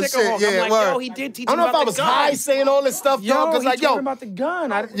Rooster and the Chicken Hawk. Yeah, I'm like, word. yo, he did teach I him don't know if about I was the gun. high saying all this stuff, Yo, dog, because he like, told yo. him about the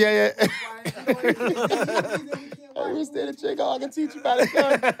gun. Yeah. Rooster and the Chicken Hawk, I can teach you about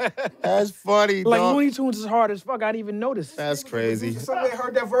it. That's funny, Like dog. Looney Tunes is hard as fuck. I didn't even notice. That's crazy. Somebody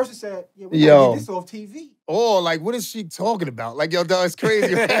heard that verse and said, "Yeah, we Yo. gotta get this off TV." Oh, like, what is she talking about? Like, yo, dog, it's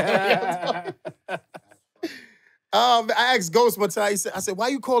crazy. I asked Ghost one time, I said, why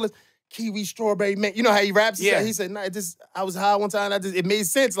you call it kiwi strawberry mint? You know how he raps? He said, nah, I was high one time, it made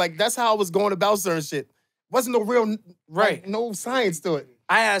sense. Like, that's how I was going about certain shit. Wasn't no real, like, no science to it.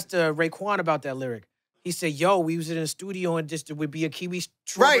 I asked Raekwon about that lyric. He said, yo, we was in a studio and just it would be a kiwi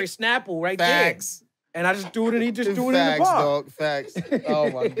strawberry Snapple right Facts. there. And I just do it and he just do it in the Facts, bar. dog. Facts.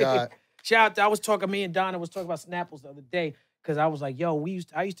 Oh, my God. Shout out, me and Donna was talking about Snapples the other day because I was like, yo,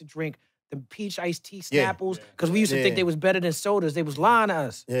 I used to drink the peach iced tea Snapples because we used to think they was better than sodas. They was lying to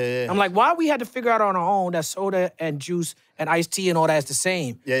us. Yeah. I'm like, why we had to figure out on our own that soda and juice and iced tea and all that's the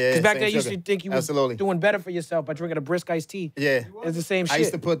same? Yeah. Because back same then you used sugar. to think you was doing better for yourself by drinking a brisk iced tea. Yeah. It's the same shit. I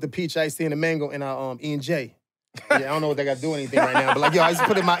used to put the peach iced tea and the mango in our E&J. Yeah, I don't know what they got to do anything right now, but like, yo, I used to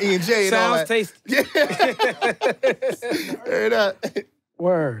put in my E&J and all that. Sounds tasty. Yeah. Heard that.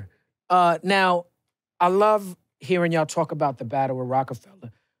 Word. Now, I love hearing y'all talk about the battle with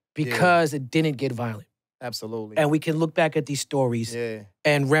Rockefeller because it didn't get violent. Absolutely. And we can look back at these stories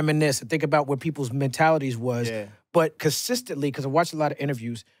and reminisce and think about what people's mentalities was. Yeah. But consistently, because I watched a lot of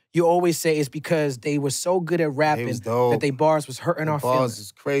interviews, you always say it's because they were so good at rapping was dope. that they bars was hurting our Bars feelings.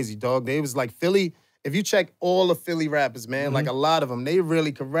 is crazy, dog. They was like Philly. If you check all the Philly rappers, man, like a lot of them, they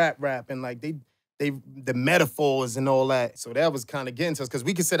really could rap, and like they the metaphors and all that. So that was kind of getting to us because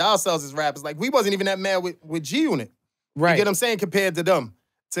we consider ourselves as rappers. Like we wasn't even that mad with G Unit. Right. You get what I'm saying? Compared to them,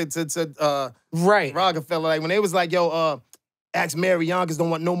 to Rockefeller. Like when they was like, yo, ask Mary Yonkers don't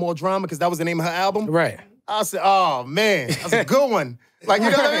want no more drama because that was the name of her album. Right. I said, oh man, that was a good one. Like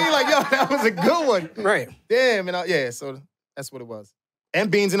you know what I mean? Like yo, that was a good one. Right. Damn, and so that's what it was. And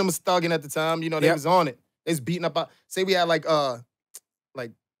Beans and them was thugging at the time. You know, they was on it. They was beating up. Say we had like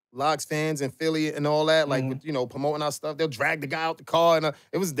LOX fans in Philly and all that, like with, you know, promoting our stuff. They'll drag the guy out the car and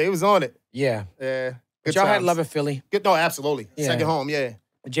they was on it. Yeah. Yeah. But y'all had love in Philly. No, absolutely. Yeah. Second home, yeah.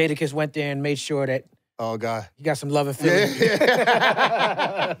 Jadakiss went there and made sure that oh God, you got some love in Philly.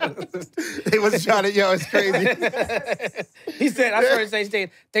 Yeah. They was trying to, yo, it's crazy. He said, I heard him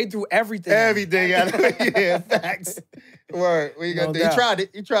say they threw everything. Everything out of it. Yeah, facts. Word. What you got there?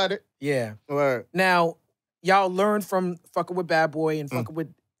 He tried it. Yeah. Word. Now, y'all learned from fucking with Bad Boy and fucking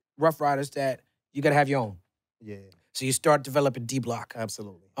with Rough Riders that you gotta have your own. Yeah. So you start developing D Block.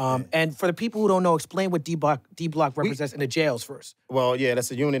 Absolutely. And for the people who don't know, explain what D Block represents in the jails first. Well, yeah,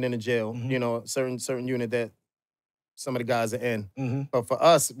 that's a unit in the jail. You know, certain unit that some of the guys are in. But for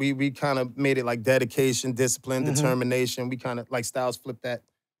us, we kind of made it like dedication, discipline, determination. We kind of, like Styles flipped that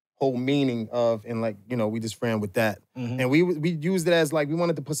whole meaning of, and like, you know, we just ran with that. And we used it as like, we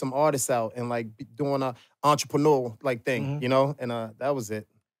wanted to put some artists out and like doing a entrepreneur like thing, you know? And that was it.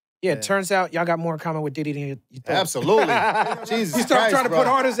 Yeah, it turns out y'all got more in common with Diddy than you thought. Absolutely. Jesus You start Christ, trying to bro. put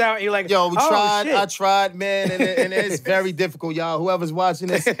artists out, and you're like, Yo, we tried. shit. I tried, man, and it's very difficult, y'all. Whoever's watching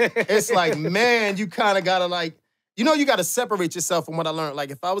this, it's like, man, you kind of gotta like, you know, you gotta separate yourself from what I learned. Like,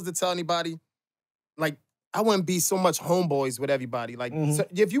 if I was to tell anybody, like, I wouldn't be so much homeboys with everybody. Like, so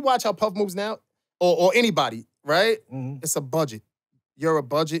if you watch how Puff moves now, or anybody, right? It's a budget. You're a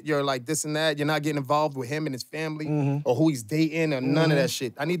budget. You're like this and that. You're not getting involved with him and his family or who he's dating or none of that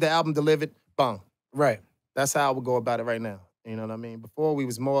shit. I need the album delivered. Bang. Right. That's how I would go about it right now. You know what I mean? Before, we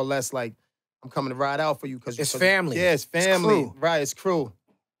was more or less like, I'm coming to ride out for you because It's family. Yeah, it's family. crew. Right, it's crew.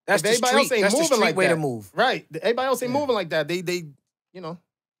 That's If the everybody else street. ain't That's the moving street like way that. to move. Right. Everybody else ain't moving like that. They, you know,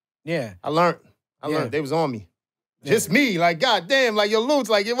 Yeah. I learned. They was on me. Just me, like, goddamn, like, your Louch,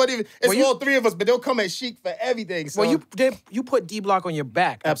 like, it wasn't even, it's Well, all three of us, but they'll come at Sheek for everything. So. Well, you put D-Block on your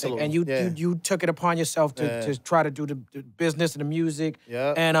back. I think, Absolutely, and you took it upon yourself to try to do the business and the music.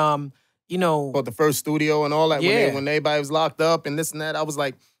 Yeah. And, you know. Bought the first studio and all that Yeah. when everybody was locked up and this and that. I was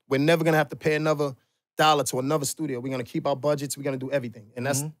like, we're never going to have to pay another dollar to another studio. We're going to keep our budgets. We're going to do everything. And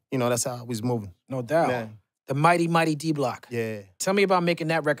that's, you know, that's how I was moving. No doubt. Man. The mighty D-Block. Yeah. Tell me about making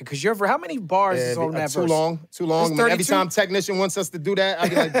that record, because how many bars is on that too verse? Too long. It's Every 32? time technician wants us to do that, I'd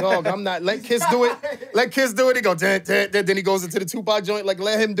be like, dog, I'm not. Let Kiss do it. Let Kiss do it. He go, then he goes into the Tupac joint. Like,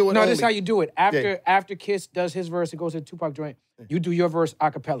 let him do it. No, only. this is how you do it. After Kiss does his verse, it goes to the Tupac joint. You do your verse a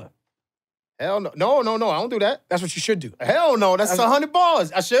cappella. Hell no. No. I don't do that. That's what you should do. Hell no. That's 100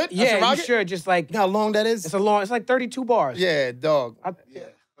 bars. I should. I Yeah, rock you it? should. Just like, You know how long that is? it's like 32 bars. Yeah, dog.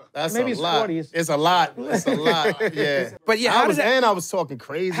 That's Maybe a it's lot. 40. It's a lot. It's a lot. Yeah. But yeah, how I was talking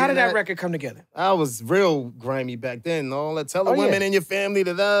crazy. How did and that record come together? I was real grimy back then. All that tell the Oh, yeah. women in your family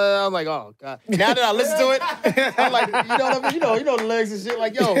that I'm like, oh God. Now that I listen to it, I'm like, you know what I mean? You know the lyrics and shit.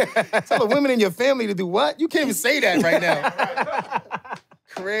 Like, yo, tell the women in your family to do what? You can't even say that right now.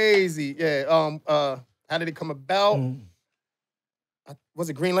 Crazy. Yeah. How did it come about? Was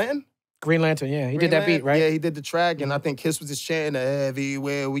it Green Lantern? Green Lantern, yeah. He did that beat, right? Yeah, he did the track, and I think Kiss was just chanting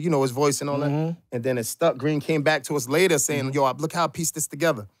everywhere, you know, his voice and all that. And then it stuck. Green came back to us later saying, yo, look how I pieced this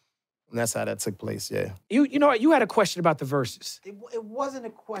together. And that's how that took place, yeah. You know what? You had a question about the verses. It wasn't a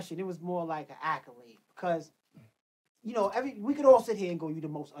question. It was more like an accolade because, you know, we could all sit here and go, "You the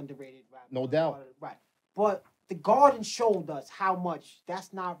most underrated rapper." No doubt. Right. But the Garden showed us how much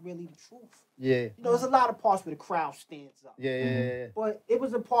that's not really the truth. Yeah. You know, there's a lot of parts where the crowd stands up. Yeah. But it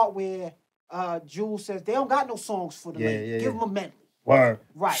was a part where Jules says they don't got no songs for the ladies. Give them a medley. Word.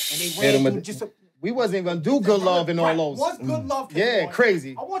 Right. And they Hit 'em ran with through just a... We wasn't even gonna do Good Love and all those. Once Good Love came Yeah, on,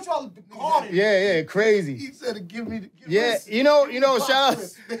 crazy. I want y'all to Garden. Yeah, crazy. He said, "Give me." Yeah, you know, shout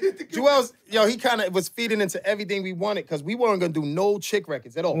out. Joel's, yo, he kind of was feeding into everything we wanted because we weren't gonna do no chick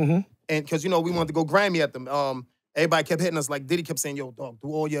records at all, and because you know we wanted to go Grammy at them. Everybody kept hitting us like Diddy kept saying, "Yo, dog, do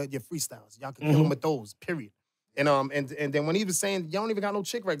all your freestyles. Y'all can kill them with those." Period. And then when he was saying, "Y'all don't even got no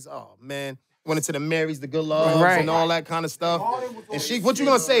chick records," oh man. Went into the Marys, the Good Loves, and all that kind of stuff. And Sheek, what you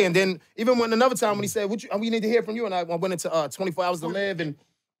gonna say? And then even when another time when he said, we need to hear from you, and I went into 24 Hours to Live, and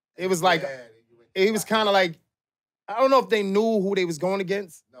it was like, it was kind of like, I don't know if they knew who they was going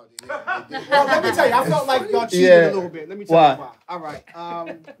against. Well, let me tell you, I felt like y'all cheated a little bit. Let me tell you why. All right.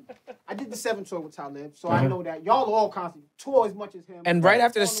 I did the 7 tour with Talib, so I know that y'all are all constantly tour as much as him. And right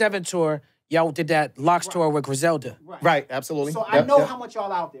after the 7 tour, y'all did that LOX tour with Griselda. Right, absolutely. So I know how much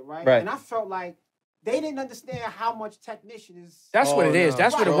y'all out there, right? Right. And I felt like they didn't understand how much technician is. That's what it is.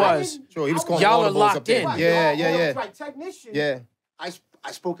 That's what it was. Sure, he was calling Y'all all the are balls locked up there. in. Right, Yeah. Right, technician. Yeah.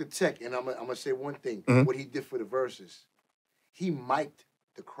 I spoke to Tech, and I'm gonna say one thing. What he did for the verses, he mic'd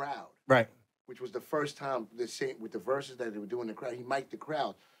the crowd. Right. Which was the first time with the verses that they were doing in the crowd. He mic'd the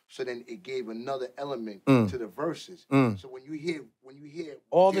crowd, so then it gave another element to the verses. So when you hear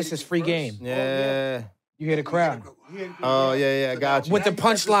All this is Diddy's free verse, game. Yeah. You hear the crowd. Oh, yeah, I got you. With the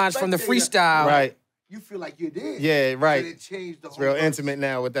punchlines from the freestyle. Right. You feel like you're there. Yeah, right. So it changed the It's whole real verse. intimate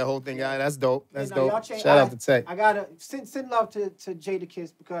now with that whole thing. Yeah, that's dope. That's Now, y'all dope. change- Shout out to Tech. I gotta send love to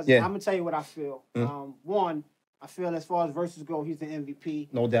Jadakiss because Yeah. I'm gonna tell you what I feel. One, I feel as far as verses go, he's the MVP.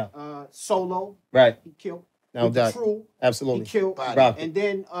 No doubt. Solo, Right. he killed. No With doubt. The True, Absolutely. he killed. Rocked it. And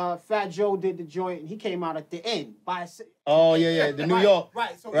then Fat Joe did the joint, and he came out at the end by himself. Oh, yeah. The New Right, York.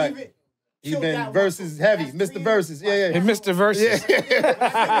 Right. So Right. even He's killed been that one. versus heavy. That's Mr. three- Versus. Yeah. And Mr. Versus.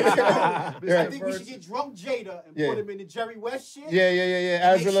 I think we should get drunk Jada and Yeah. put him in the Jerry West shit. Yeah. Make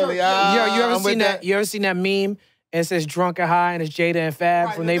Absolutely. sure- Ah, Yo, you ever I'm with seen that? You ever seen that meme? and it says Drunk and High, and it's Jada and Fab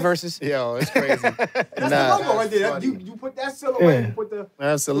Right, from they verses. Yo, it's crazy. That's the logo right there. You put that silhouette, you put the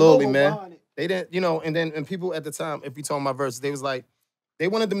Absolutely, logo man. behind it. They didn't, and people at the time, if we talking about verses, they was like, they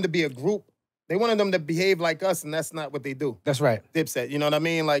wanted them to be a group. They wanted them to behave like us, and that's not what they do. That's right. Dipset, you know what I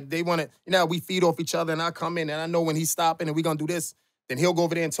mean? Like, they wanted, we feed off each other, and I come in, and I know when he's stopping, and we gonna do this, then he'll go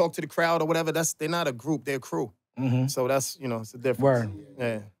over there and talk to the crowd or whatever. They're not a group, they're a crew. So that's, it's a difference. Word.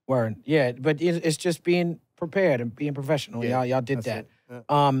 Yeah. Word. Yeah, but it's just being prepared and being professional. Yeah, Y'all did that.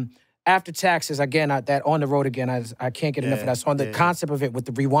 Yeah. After Taxes, again, that On the Road again, I can't get enough of that song. The concept of it with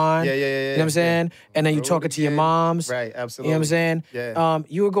the rewind. Yeah. You know what I'm saying? And then you talking to your moms. Right, absolutely. You know what I'm saying? Yeah.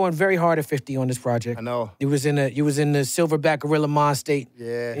 You were going very hard at 50 on this project. I know. You was in the Silverback Gorilla Mind state.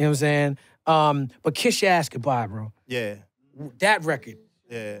 Yeah. You know what I'm saying? But Kiss Your Ass Goodbye, bro. Yeah. That record.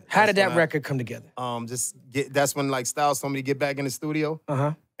 Yeah. How did that record come together? That's when like Styles told me to get back in the studio.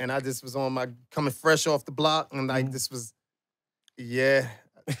 Uh-huh. And I just was coming fresh off the block, and like this was, I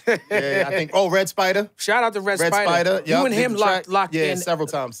think, Red Spider. Shout out to Red Spider. You and him locked in. Several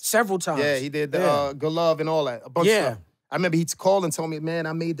times. Several times. Yeah, he did the Good Love and all that. A bunch of stuff. I remember he called and told me, man,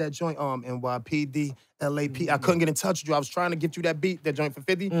 I made that joint, NYPD, LAP. I couldn't get in touch with you. I was trying to get you that beat, that joint for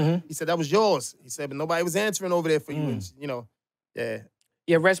 50. He said, that was yours. He said, but nobody was answering over there for you. And,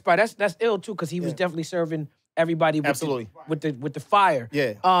 Yeah, Red Spider, that's ill too, because he was definitely serving everybody with the fire.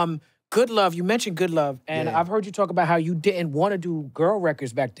 Yeah. Good Love, you mentioned Good Love, and I've heard you talk about how you didn't want to do girl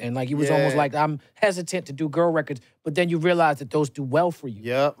records back then. Like, you was almost like, I'm hesitant to do girl records, but then you realized that those do well for you.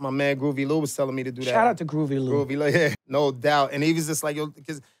 Yeah, my man Groovy Lou was telling me to do that. Shout out to Groovy Lou. Groovy Lou, yeah, no doubt. And he was just like,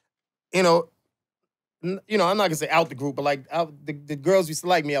 because, I'm not gonna say out the group, but like the girls used to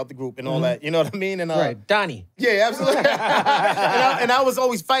like me out the group and all that. You know what I mean? And right, Donnie. Yeah, absolutely. and I was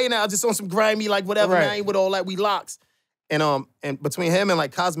always fighting out just on some grimy, like whatever. Right. I ain't with all that. We LOX. And between him and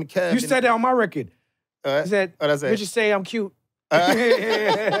like Cosmic Kev. You said that on my record. You said, what you just say I'm cute. That's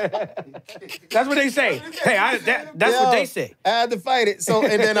what they say. Hey, that's what they say. I had to fight it. So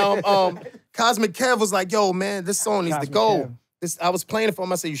and then Cosmic Kev was like, yo, man, this song needs to go. I was playing it for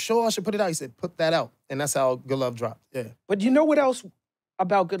him. I said, you sure I should put it out? He said, put that out. And that's how Good Love dropped. Yeah. But you know what else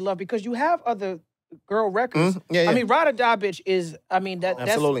about Good Love? Because you have other girl records. Yeah. I mean, Ride or Die Bitch is,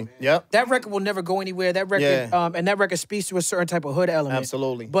 absolutely. Yep. That record will never go anywhere. That record, and that record speaks to a certain type of hood element.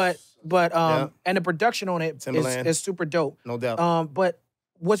 Absolutely. But and the production on it is super dope. No doubt. But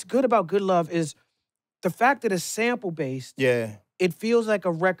what's good about Good Love is the fact that it's sample based. Yeah. It feels like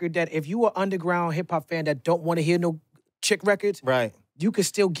a record that if you are underground hip hop fan that don't want to hear no chick records, right, you can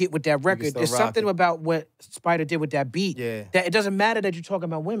still get with that record. There's something about what Spider did with that beat. Yeah. That it doesn't matter that you're talking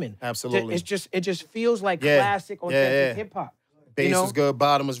about women. Absolutely. It just feels like classic authentic hip hop. Bass was good,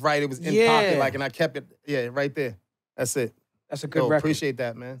 bottom was right. It was in pocket, and I kept it, right there. That's it. That's a good record. Appreciate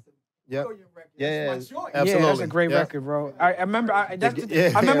that, man. Yep. Yeah, absolutely. Yeah, that's a great record, bro. I remember. I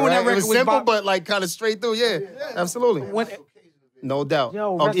remember when that record was simple, but like kind of straight through. Yeah, absolutely. No doubt.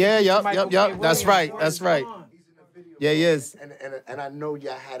 Yep. That's right. Yeah, he is. And I know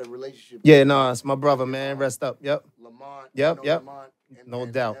y'all had a relationship. Yeah, no, it's my brother, man. Rest up. Yep. Lamont. Yep. Lamont No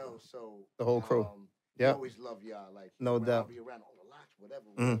doubt. So the whole crew. Yep. Always love y'all. Like, no doubt. Be around all the LOX,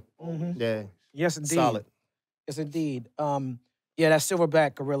 whatever. Yeah. Yes, indeed. Solid. Yes, indeed. That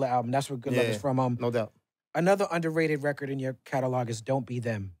Silverback Gorilla album. That's where Good Love is from. No doubt. Another underrated record in your catalog is Don't Be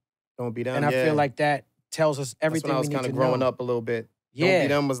Them. Don't Be Them. And I feel like that tells us everything. That's when I was kind of growing up a little bit. Yeah. Don't Be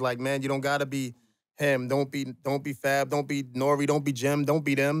Them was like, man, you don't gotta be him. Don't be Fab. Don't be Nori. Don't be Jim. Don't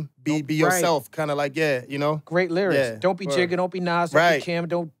be them. Be yourself. Kind of like, Great lyrics. Yeah. Don't be Jigga. Don't be Nas. Don't be Kim.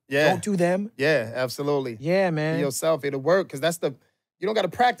 Don't do them. Yeah, absolutely. Yeah, man. Be yourself. It'll work because you don't got to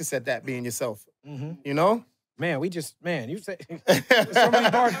practice at that being yourself. You know? Man, you say so many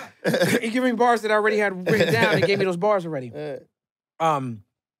bars. You give me bars that I already had written down. He gave me those bars already.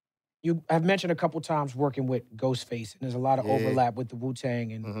 I've mentioned a couple times working with Ghostface, and there's a lot of overlap with the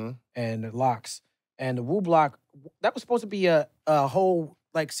Wu-Tang and the LOX. And the Wu Block, that was supposed to be a whole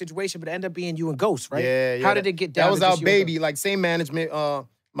like situation, but it ended up being you and Ghost, right? Yeah. How did it get down? That was our baby, like same management,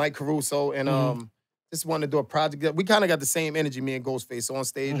 Mike Caruso, and just wanted to do a project. We kind of got the same energy, me and Ghostface, on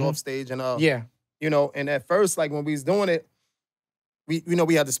stage, off stage, and and at first, like when we was doing it, we had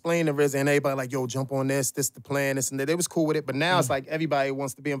to explain the RZA and everybody like, yo, jump on this the plan, this and that. They was cool with it, but now it's like everybody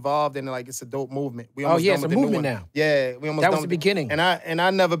wants to be involved, and like it's a dope movement. It's a movement now. Yeah, we almost. That was the beginning. And I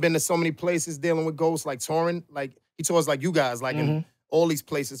never been to so many places dealing with Ghost, like touring. Like he tours like you guys, like in all these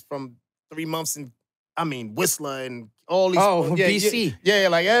places from 3 months and Whistler and all these. Oh, BC. Yeah,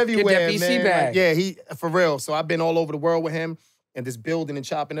 like everywhere. Get that BC man. bag. Like, yeah, he for real. So I've been all over the world with him and just building and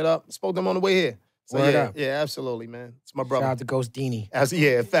chopping it up. Spoke to him on the way here. So Word yeah, up. yeah, absolutely, man. It's my brother. Shout out to Ghost Dini.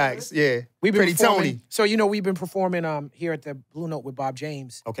 Yeah, facts. Yeah, We've been Pretty performing- Tony. So you know we've been performing here at the Blue Note with Bob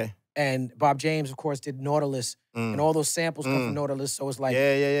James. Okay. And Bob James, of course, did Nautilus, and all those samples come from Nautilus. So it's like,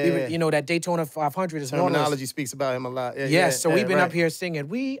 Yeah. you know, that Daytona 500 is Terminology Nautilus. speaks about him a lot. Yeah, Yes, so we've been right. up here singing,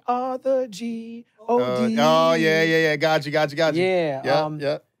 "We are the G-O-D." Oh yeah. Got you. Yeah,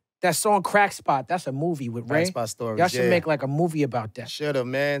 Yeah. That song "Crack Spot," that's a movie with Ray. Crack Spot Stories, Y'all should yeah. make like a movie about that. Should have,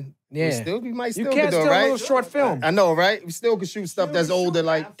 man. Yeah. We might still You could can't do it, still right? a little short film. I know, right? We still could shoot stuff that's older,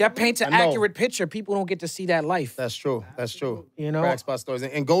 like. That paints an I know. accurate picture. People don't get to see that life. That's true. You know? Crack Spot Stories.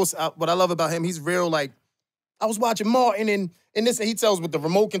 And Ghost, what I love about him, he's real, like, I was watching Martin and this, and he tells with the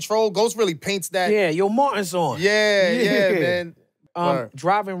remote control. Ghost really paints that. Yeah, Yo Martin's on. Yeah, man. Word.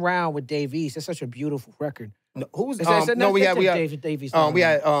 Driving Around with Dave East. It's such a beautiful record. No, who's we had Dave East. We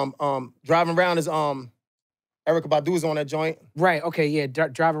had Driving Around is Erykah Badu's on that joint. Right. Okay. Yeah.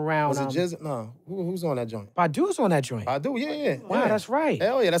 Driving Around. Was it Jizz? No. Who's on that joint? Badu's on that joint. Badu. Yeah. Wow, that's right.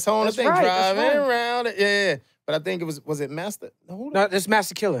 Hell yeah, that's her on the That's thing. right, that's Driving right. around. Yeah. But I think it was it Master? No, it's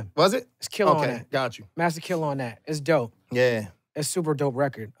Master Killer. Was it? It's Killer on Okay, that. got you. Master Killer on that. It's dope. Yeah. It's super dope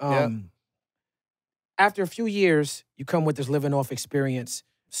record. Yeah. After a few years, you come with this living off experience.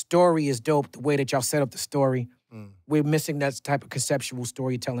 Story is dope. The way that y'all set up the story. We're missing that type of conceptual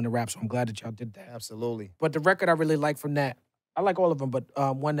storytelling in the rap, so I'm glad that y'all did that. Absolutely. But the record I really like from that, I like all of them, but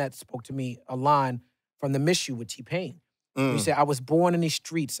one that spoke to me, a line from The Miss You with T-Pain. You said, "I was born in these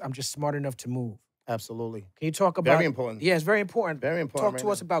streets. I'm just smart enough to move." Absolutely. Can you talk about... Very important. Yeah, it's very important. Very important. Talk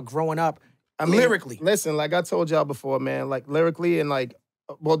to us about growing up I mean, lyrically. Listen, like I told y'all before, man, like lyrically and like,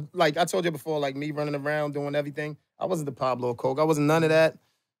 well, like I told you before, like me running around doing everything. I wasn't the Pablo Coke. I wasn't none of that.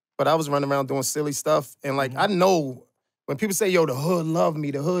 But I was running around doing silly stuff. And like, I know when people say, yo, the hood love me,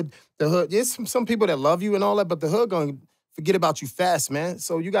 the hood. There's some people that love you and all that, but the hood gonna forget about you fast, man.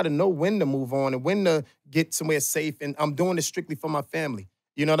 So you gotta know when to move on and when to get somewhere safe. And I'm doing this strictly for my family.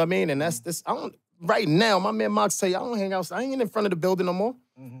 You know what I mean? And that's this, right now, my man Mox tell you, I don't hang out, I ain't in front of the building no more.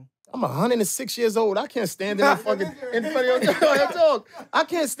 I'm 106 years old. I can't stand in the fucking in front of your dog. I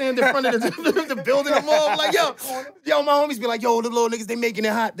can't stand in front of the building no more. I'm like, yo, my homies be like, yo, the little niggas, they making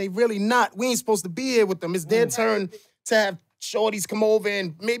it hot. They really not. We ain't supposed to be here with them. It's their turn to have shorties come over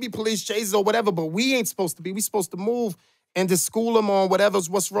and maybe police chases or whatever, but we ain't supposed to be. We supposed to move and just school them on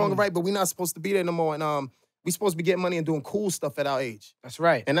what's wrong and right, but we not supposed to be there no more. And we supposed to be getting money and doing cool stuff at our age. That's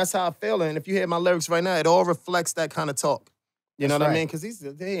right. And that's how I feel. And if you hear my lyrics right now, it all reflects that kind of talk. You know what I mean? Because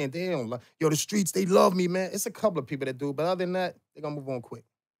they don't love. Yo, the streets, they love me, man. It's a couple of people that do, but other than that, they're going to move on quick.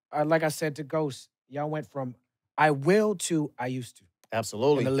 Like I said to Ghost, y'all went from I will to I used to.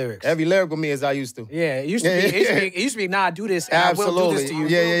 Absolutely. In the lyrics. Every lyric with me is I used to. Yeah, it used to be, nah, I do this, and I will do this to you.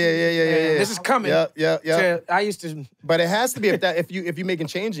 Yeah. This is coming. Yeah. I used to. But it has to be if you're making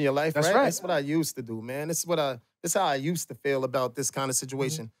change in your life, That's right? right. That's what I used to do, man. This is how I used to feel about this kind of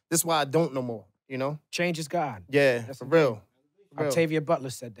situation. This is why I don't no more, you know? Change is God. Yeah, That's for the real. Octavia Butler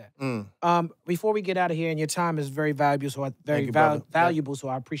said that. Before we get out of here, and your time is very valuable, so valuable, so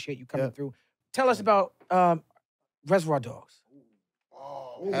I appreciate you coming through. Tell us about Reservoir Dogs.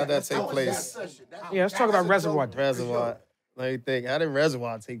 How'd that take place? Yeah, let's talk about Reservoir Dogs. Reservoir. Let me think. How did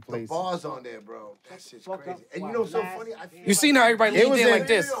Reservoir take place? The bars on there, bro. That shit's crazy. And you know what's so funny? You seen how everybody leaned in like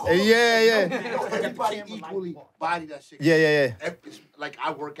this? Yeah. Everybody equally body that shit. Yeah. Like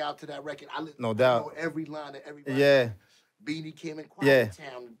I work out to that record. No doubt. I know every line of every. Yeah. Beanie came in Quiet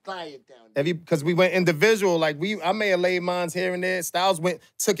Town, Quiet Town. Because we went individual. Like I may have laid mines here and there. Styles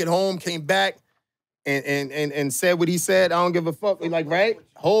took it home, came back, and said what he said. I don't give a fuck. Like, right?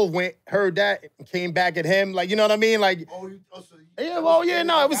 Hov heard that, and came back at him. Like, you know what I mean? Like, it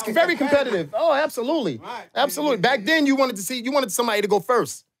was very competitive. Oh, absolutely. Absolutely. Back then, you wanted somebody to go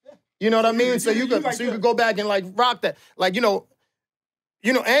first. You know what I mean? So you could go back and like rock that. Like,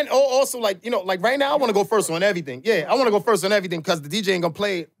 and also like, like right now I want to go first on everything. Yeah, I want to go first on everything because the DJ ain't gonna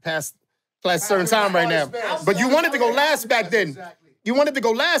play past a certain time right now. But you wanted to go last back then. You wanted to go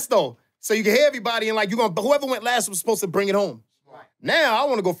last though. So you can hear everybody and like whoever went last was supposed to bring it home. Now I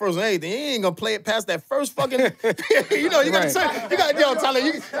want to go first on anything. He ain't gonna play it past that first fucking. You gotta Tyler,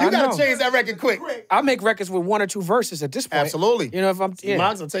 you gotta change that record quick. I make records with 1 or 2 verses at this point. Absolutely. You know, if I'm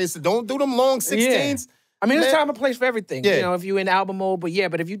Mox, I'll tell you, so don't do them long 16s. Yeah. I mean, there's time and place for everything. Yeah. You know, if you in album mode, but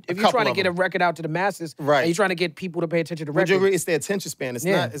if you're trying to get a record out to the masses, right? And you're trying to get people to pay attention to the Would you record. agree? It's their attention span. It's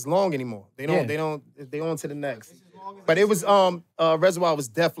not as long anymore. They on to the next. But it was Reservoir was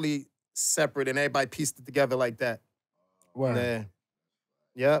definitely separate and everybody pieced it together like that. Wow.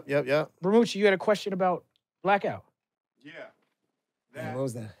 Yeah. Yep. Bermucci, you had a question about Blackout. Yeah. What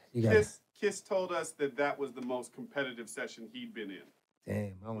was that? Kiss told us that was the most competitive session he'd been in.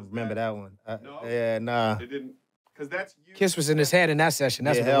 Damn, I don't remember that one. No? Yeah, nah. It didn't, because that's you. Kiss was in his head in that session.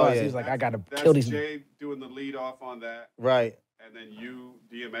 That's Yeah, what it hell was. yeah. He was like, I gotta That's kill these. Jay doing the lead off on that, Right. and then you,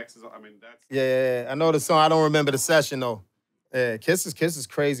 DMX is. I mean, that's. Yeah. I know the song. I don't remember the session though. Yeah, Kiss is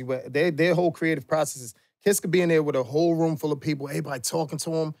crazy. But their whole creative process is Kiss could be in there with a whole room full of people, everybody talking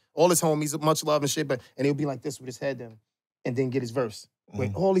to him, all his homies, much love and shit. And he'll be like this with his head down, and then get his verse.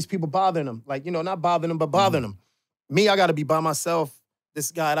 With all these people bothering him, like not bothering him, but bothering him. Me, I gotta be by myself.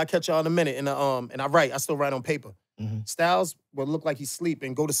 This guy, and I catch y'all in a minute, and I write. I still write on paper. Styles will look like he's sleep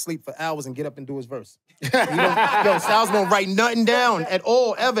and go to sleep for hours and get up and do his verse. Styles won't write nothing down at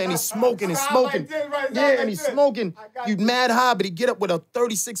all, ever, and he's smoking and smoking. And he's smoking. You mad high, but he get up with a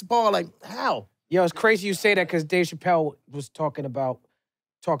 36 bar, like, how? Yo, it's crazy you say that because Dave Chappelle was talking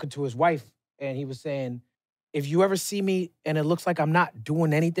to his wife, and he was saying, if you ever see me and it looks like I'm not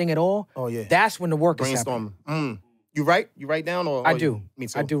doing anything at all, that's when the work is happening. You write? You write down? I do. Me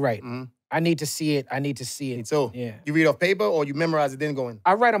too. I do write. I need to see it. Me too. Yeah. You read off paper or you memorize it then go in?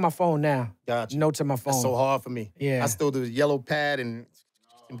 I write on my phone now. Gotcha. Notes on my phone. That's so hard for me. Yeah. I still do the yellow pad and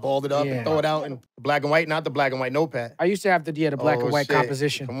balled it up and throw it out in black and white, not the black and white notepad. I used to have the black and white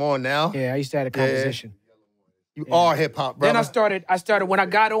composition. Come on now. Yeah, I used to have a composition. You are hip hop, bro. Then I started when I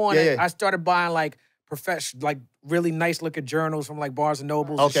got on it, I started buying like really nice looking journals from like Barnes and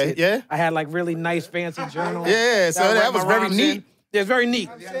Nobles. Okay, and shit. yeah. I had like really nice fancy journals. Yeah, so that was very neat. Yeah, it's very neat.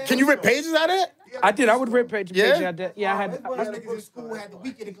 Can you rip pages out of it? I did. I would rip pages out of that. Yeah, I had. One of the niggas in school had the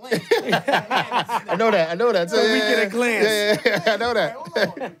week at a glance. I know that. The week at a glance. Yeah, I know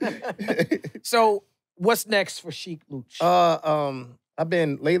that. So, what's next for Sheek Louch? I've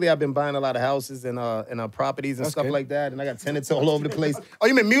been buying a lot of houses and properties and stuff like that, and I got tenants all over the place. Oh,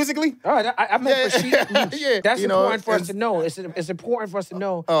 you mean musically? All right, I meant for Sheek Louch. Yeah, that's important for us to know. It's important for us to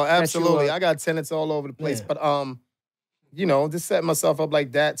know. Oh, absolutely. I got tenants all over the place, but just setting myself up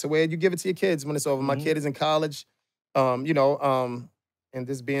like that to where you give it to your kids when it's over. My kid is in college, and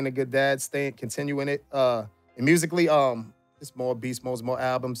just being a good dad, continuing it. And musically, it's more beast modes, more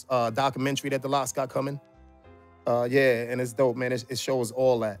albums, documentary that the LOX got coming. And it's dope, man. It shows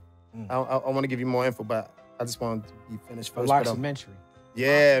all that. I want to give you more info, but I just want to be finished first. Documentary.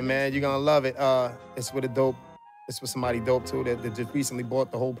 Yeah, man, you're gonna love it. It's with somebody dope too that just recently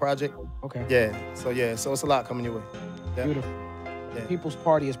bought the whole project. Okay. So it's a lot coming your way. Yeah. Beautiful. The People's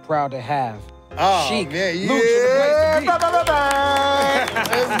Party is proud to have Sheek Louch in the place to be.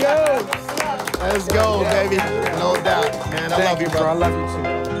 Let's go, baby. No doubt, man. I love you, bro. I love you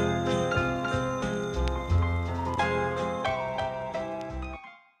too.